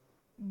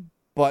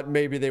 But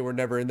maybe they were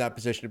never in that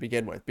position to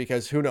begin with,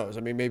 because who knows?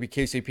 I mean, maybe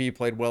KCP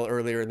played well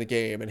earlier in the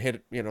game and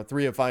hit,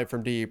 3 of 5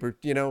 from deep, or,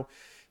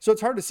 So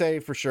it's hard to say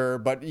for sure,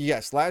 but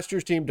yes, last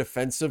year's team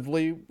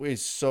defensively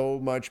is so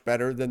much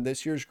better than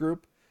this year's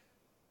group,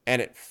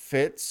 and it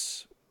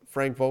fits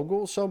Frank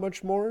Vogel so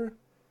much more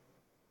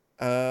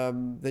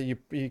that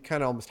you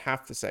kind of almost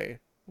have to say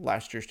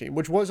last year's team,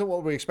 which wasn't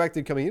what we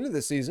expected coming into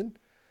this season,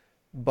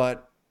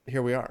 but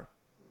here we are.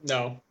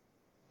 No.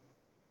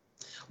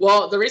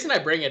 Well, the reason I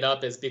bring it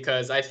up is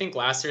because I think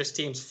last year's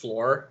team's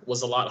floor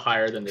was a lot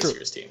higher than this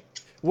year's team.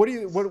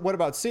 What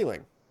about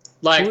ceiling?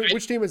 Like,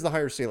 which team is the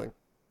higher ceiling?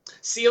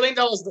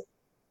 Ceiling's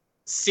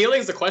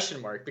the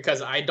question mark,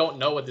 because I don't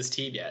know with this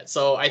team yet.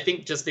 So I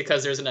think just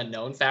because there's an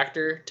unknown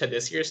factor to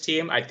this year's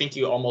team, I think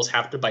you almost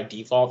have to by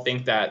default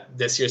think that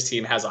this year's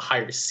team has a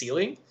higher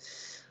ceiling.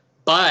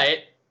 But,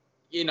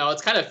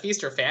 it's kind of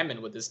feast or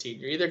famine with this team.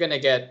 You're either going to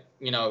get,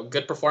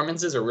 good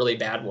performances or really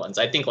bad ones.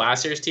 I think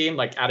last year's team,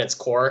 like at its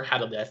core,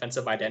 had a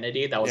defensive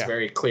identity that was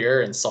very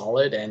clear and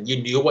solid, and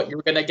you knew what you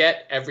were going to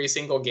get every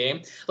single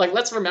game. Like,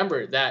 let's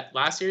remember that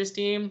last year's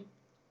team,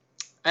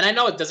 and I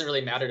know it doesn't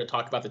really matter to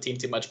talk about the team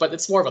too much, but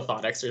it's more of a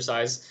thought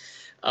exercise.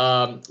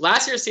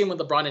 Last year's team, when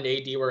LeBron and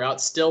AD were out,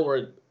 still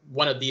were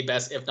one of the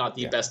best, if not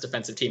the best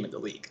defensive team in the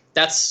league.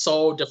 That's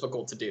so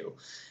difficult to do.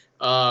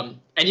 And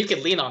you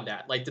can lean on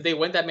that. Like, did they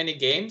win that many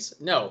games?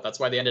 No, that's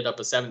why they ended up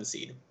a 7th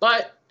seed.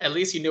 But at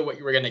least you knew what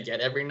you were going to get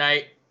every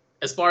night.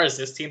 As far as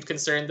this team's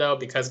concerned, though,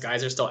 because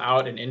guys are still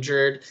out and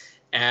injured,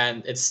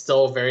 and it's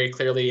still very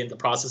clearly in the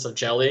process of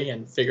gelling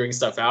and figuring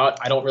stuff out,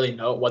 I don't really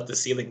know what the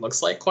ceiling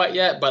looks like quite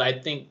yet. But I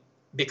think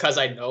because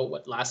I know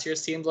what last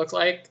year's team looked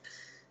like,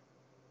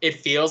 it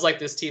feels like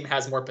this team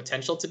has more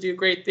potential to do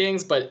great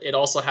things, but it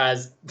also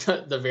has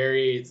the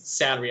very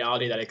sad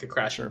reality that it could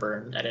crash and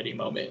burn at any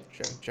moment.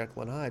 Sure.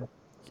 Jekyll and Hyde.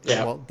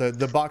 Yeah. Well,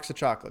 the box of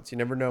chocolates. You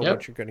never know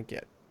what you're going to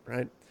get,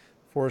 right?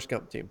 Forrest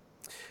Gump team.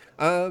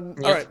 All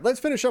right, let's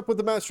finish up with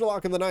the Master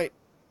Lock of the night.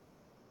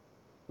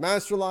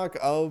 Master Lock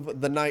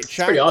of the night.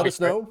 Chat, let us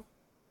know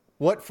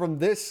what from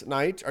this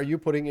night are you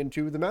putting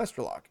into the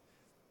Master Lock.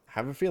 I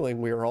have a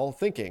feeling we are all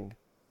thinking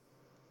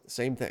the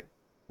same thing.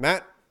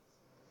 Matt?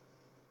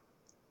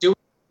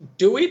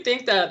 Do we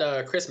think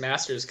that Chris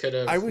Masters could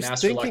have? I was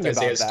thinking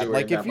about that.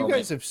 Like, if you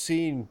guys have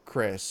seen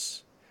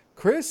Chris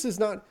is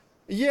not.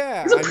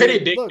 Yeah, he's a pretty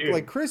big dude.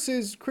 Like Chris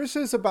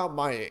is about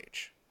my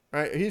age,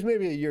 right? He's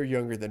maybe a year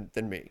younger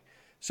than me,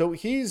 so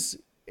he's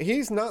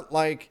not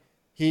like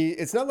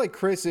It's not like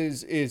Chris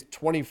is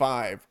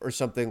 25 or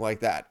something like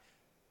that,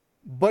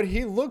 but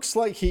he looks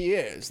like he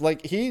is.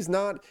 Like, he's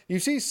not. You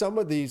see some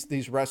of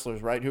these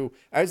wrestlers, right? Who,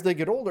 as they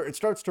get older, it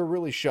starts to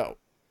really show.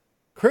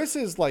 Chris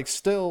is like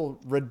still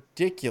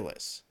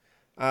ridiculous.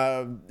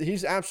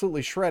 He's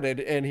absolutely shredded,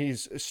 and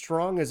he's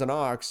strong as an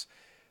ox.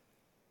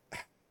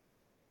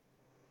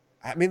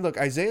 I mean, look,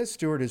 Isaiah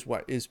Stewart is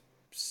what? Is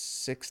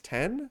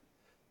 6'10"?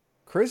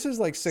 Chris is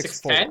like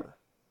 6'4",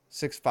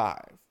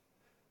 6'5".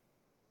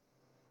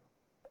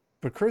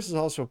 But Chris is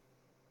also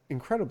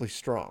incredibly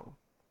strong.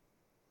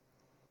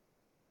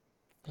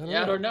 I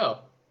don't know.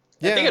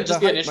 I think it'd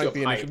just be an issue of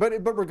height. But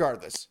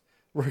regardless,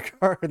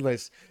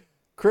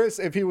 Chris,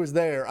 if he was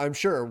there, I'm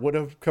sure would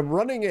have come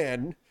running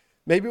in,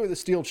 maybe with a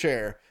steel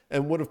chair,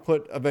 and would have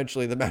put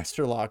eventually the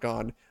master lock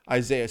on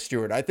Isaiah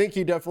Stewart. I think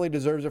he definitely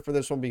deserves it for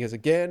this one because,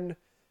 again,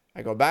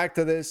 I go back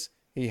to this.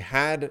 He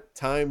had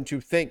time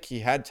to think. He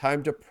had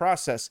time to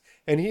process.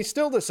 And he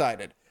still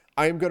decided,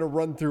 I am going to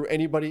run through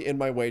anybody in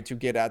my way to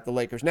get at the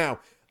Lakers.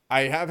 Now,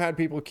 I have had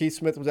people, Keith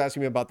Smith was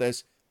asking me about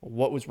this.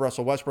 What was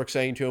Russell Westbrook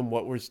saying to him?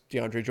 What was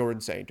DeAndre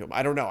Jordan saying to him?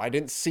 I don't know. I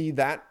didn't see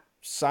that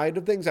side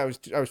of things. I was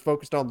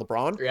focused on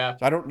LeBron. Yeah.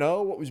 So I don't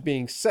know what was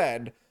being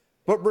said.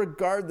 But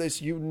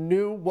regardless, you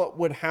knew what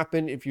would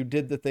happen if you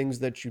did the things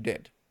that you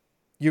did.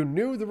 You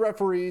knew the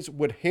referees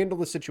would handle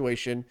the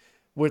situation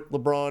with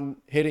LeBron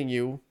hitting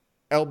you,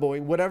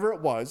 elbowing, whatever it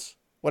was,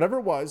 the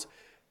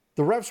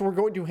refs were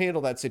going to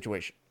handle that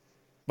situation.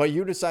 But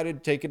you decided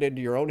to take it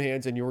into your own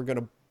hands, and you were going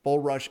to bull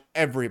rush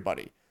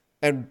everybody.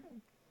 And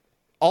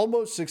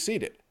almost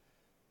succeeded.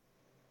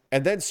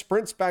 And then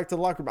sprints back to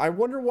the locker room. I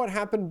wonder what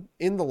happened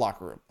in the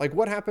locker room. Like,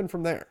 what happened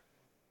from there?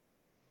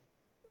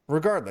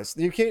 Regardless,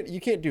 you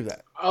can't do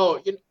that.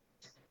 Oh,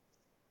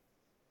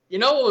 you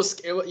know what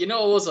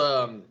was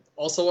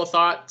also a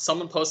thought.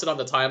 Someone posted on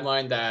the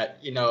timeline that,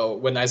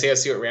 when Isaiah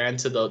Stewart ran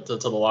to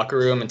the locker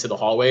room and to the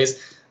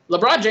hallways,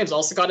 LeBron James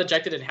also got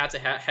ejected and had to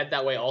head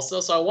that way also.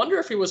 So I wonder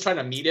if he was trying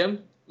to meet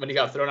him when he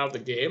got thrown out of the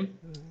game.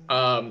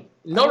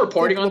 No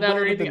reporting on that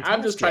or anything.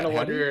 I'm just trying to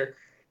wonder.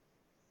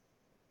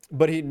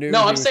 But he knew.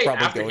 No, he I'm was saying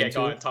probably after he going had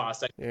gotten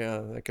tossed.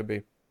 Yeah, that could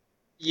be.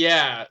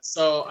 Yeah,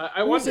 so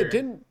I wonder.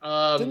 Didn't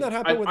that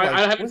happen with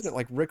wasn't it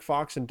like Rick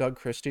Fox and Doug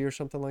Christie or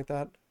something like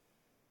that?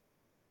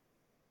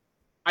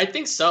 I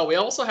think so. We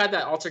also had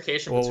that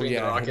altercation between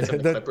the Rockets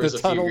and the Clippers a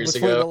few years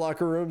ago. The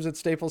locker rooms at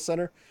Staples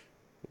Center.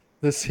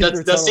 The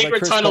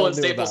secret tunnel in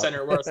Staples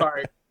Center.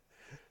 Sorry.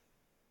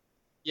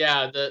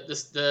 Yeah,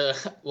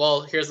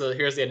 well, here's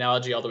the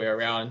analogy all the way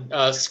around.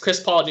 Chris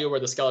Paul knew where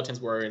the skeletons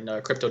were in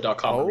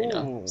Crypto.com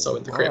arena, so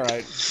in the crypt. All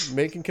right,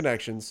 making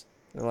connections.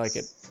 I like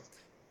it.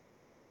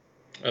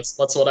 That's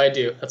what I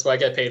do. That's what I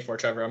get paid for,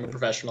 Trevor. I'm a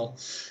professional.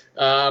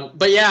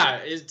 But yeah,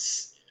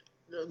 it's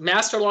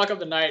master lock of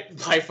the night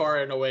by far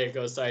and away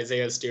goes to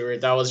Isaiah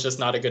Stewart. That was just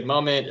not a good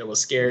moment. It was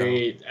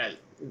scary. No.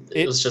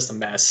 It was just a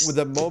mess.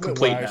 The moment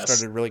where I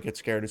started to really get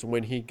scared is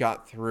when he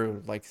got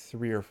through like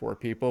 3 or 4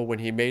 people. When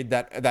he made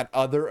that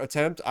other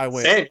attempt, I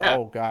went,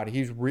 "Oh God,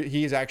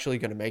 he's actually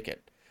going to make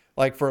it."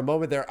 Like for a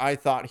moment there, I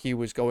thought he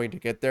was going to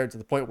get there, to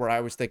the point where I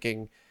was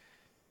thinking,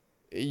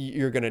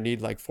 you're going to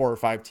need like 4 or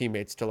 5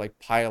 teammates to like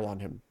pile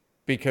on him,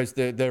 because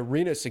the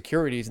arena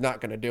security is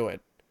not going to do it.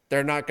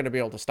 They're not going to be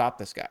able to stop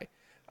this guy.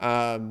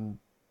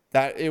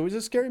 That it was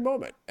a scary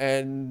moment,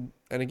 and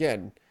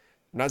again.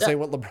 I'm not saying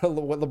what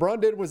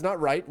LeBron did was not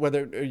right,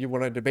 whether you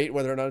want to debate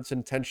whether or not it's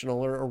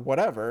intentional or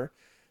whatever.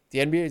 The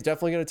NBA is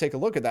definitely going to take a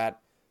look at that.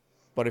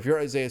 But if you're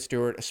Isaiah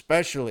Stewart,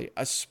 especially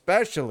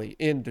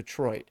in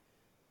Detroit,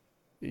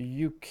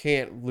 you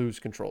can't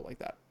lose control like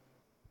that.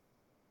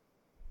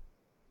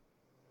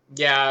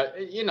 Yeah,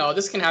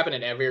 this can happen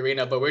in every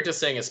arena, but we're just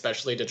saying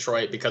especially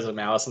Detroit because of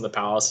Malice in the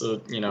Palace,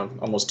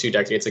 almost 2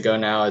 decades ago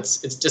now.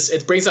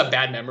 It brings up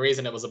bad memories,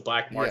 and it was a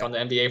black mark on the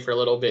NBA for a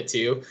little bit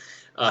too.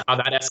 How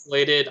that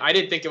escalated. I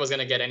didn't think it was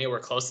going to get anywhere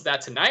close to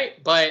that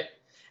tonight, but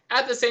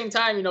at the same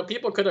time,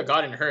 people could have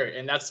gotten hurt,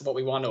 and that's what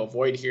we want to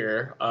avoid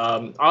here.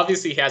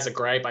 Obviously, he has a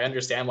gripe. I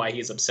understand why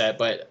he's upset,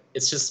 but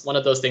it's just one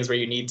of those things where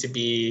you need to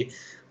be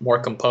more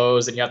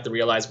composed, and you have to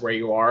realize where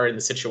you are in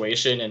the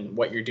situation, and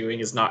what you're doing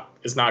is not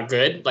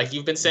good. Like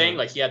you've been saying,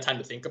 like he had time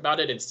to think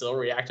about it and still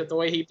reacted the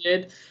way he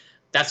did.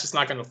 That's just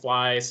not going to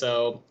fly.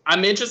 So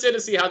I'm interested to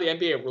see how the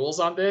NBA rules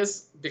on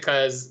this,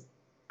 because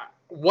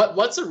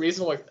what's a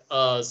reasonable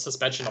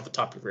suspension off the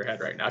top of your head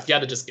right now, if you had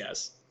to just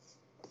guess?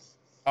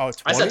 Oh, it's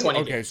 20? I said 20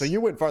 okay, games. So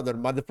you went farther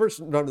than the first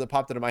number that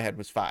popped into my head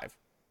was 5.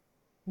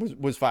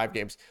 Was 5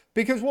 games.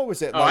 Because what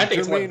was it? I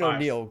think Jermaine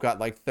O'Neal got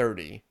like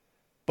 30,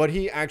 but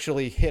he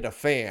actually hit a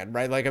fan,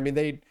 right? Like, I mean,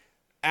 they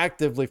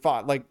actively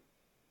fought. Like,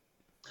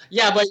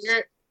 yeah, but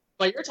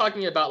you're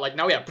talking about, like,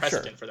 now we have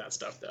precedent for that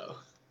stuff, though.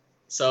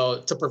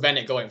 So to prevent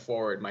it going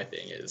forward, my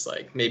thing is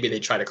like maybe they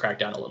try to crack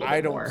down a little bit more.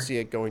 I don't see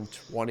it going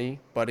 20,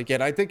 but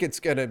again, I think it's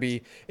gonna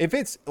be if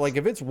it's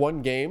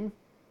 1 game,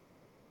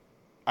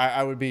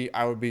 I would be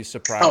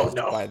surprised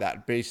by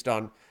that based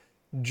on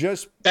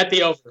just bet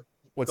the over.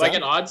 What's Do I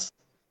get odds?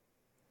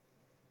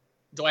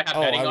 Do I have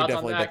betting odds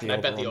on that? Can I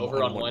bet the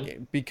over on 1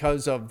 game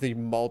because of the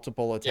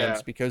multiple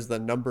attempts, because the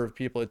number of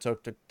people it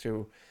took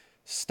to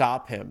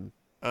stop him.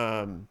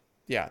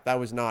 That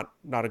was not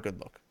a good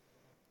look.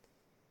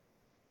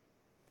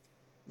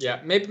 Yeah,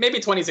 maybe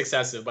 20 is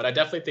excessive, but I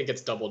definitely think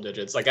it's double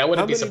digits. Like I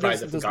wouldn't be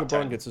surprised if it got 10. Does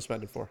LeBron get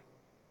suspended for?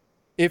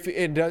 If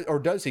it does, or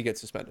does he get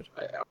suspended?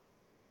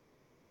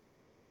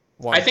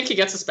 I think he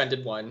gets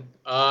suspended 1.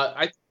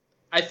 I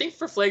think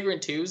for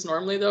flagrant 2s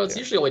normally though, it's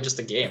usually only just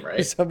a game,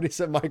 right? Somebody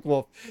said Mike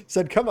Wolf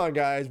said, "Come on,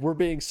 guys, we're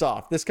being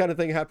soft. This kind of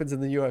thing happens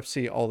in the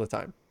UFC all the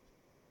time."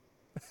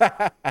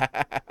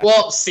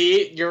 Well,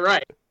 see, you're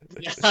right.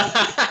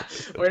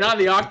 We're not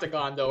in the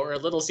octagon though, or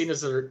at Little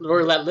Caesars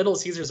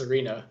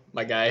Arena,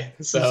 my guy.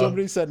 So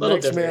somebody said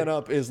next man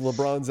up is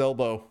LeBron's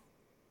elbow.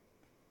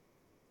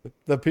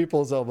 The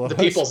people's elbow. The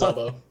people's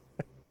elbow.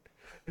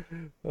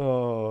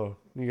 Oh,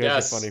 you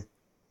guys are funny.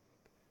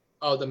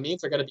 Oh, the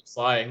memes are gonna be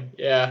flying.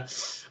 Yeah,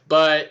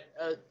 but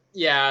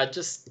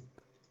just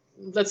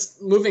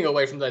let's moving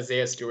away from the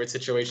Isaiah Stewart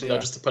situation though,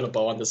 just to put a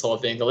bow on this whole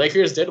thing. The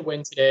Lakers did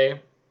win today.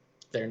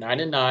 They're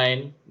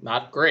 9-9,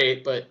 not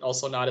great, but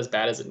also not as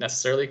bad as it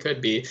necessarily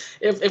could be.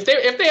 If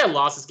they had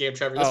lost this game,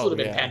 Trevor, this would have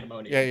been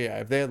pandemonium. Yeah.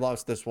 If they had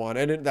lost this one,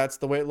 and that's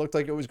the way it looked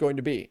like it was going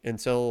to be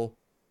until,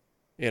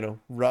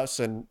 Russ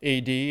and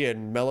AD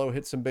and Melo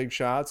hit some big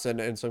shots,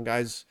 and some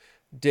guys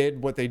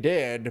did what they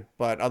did,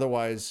 but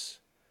otherwise,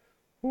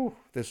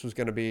 this was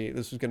going to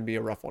be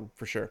a rough one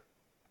for sure.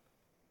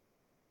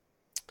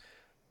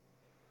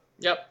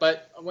 Yep,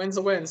 but a win's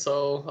a win,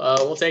 so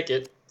we'll take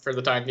it for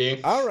the time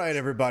being. All right,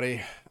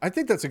 everybody. I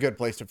think that's a good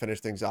place to finish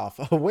things off.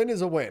 A win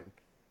is a win,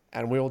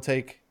 and we will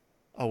take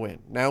a win.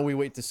 Now we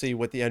wait to see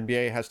what the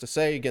NBA has to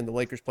say. Again, the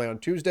Lakers play on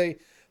Tuesday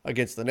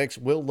against the Knicks.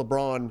 Will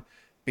LeBron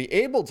be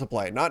able to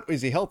play? Not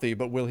is he healthy,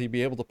 but will he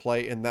be able to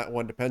play in that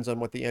one? Depends on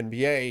what the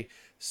NBA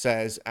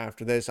says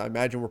after this. I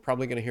imagine we're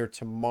probably going to hear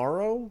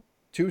tomorrow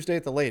Tuesday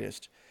at the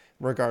latest,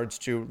 in regards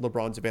to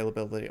LeBron's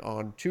availability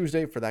on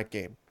Tuesday for that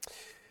game.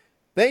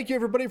 Thank you,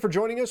 everybody, for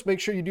joining us. Make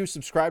sure you do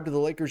subscribe to the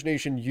Lakers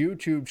Nation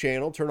YouTube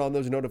channel. Turn on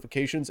those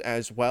notifications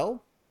as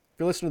well. If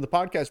you're listening to the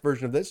podcast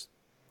version of this,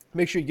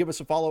 make sure you give us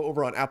a follow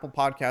over on Apple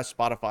Podcasts,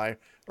 Spotify,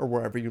 or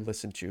wherever you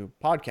listen to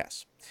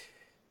podcasts.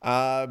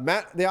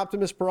 Matt, the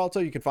Optimist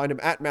Peralta, you can find him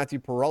at Matthew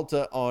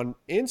Peralta on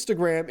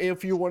Instagram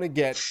if you want to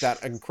get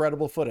that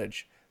incredible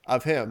footage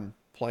of him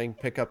playing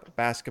pickup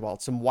basketball.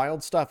 It's some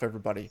wild stuff,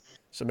 everybody.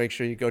 So make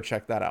sure you go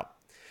check that out.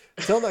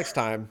 Until next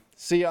time,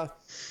 see ya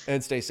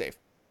and stay safe.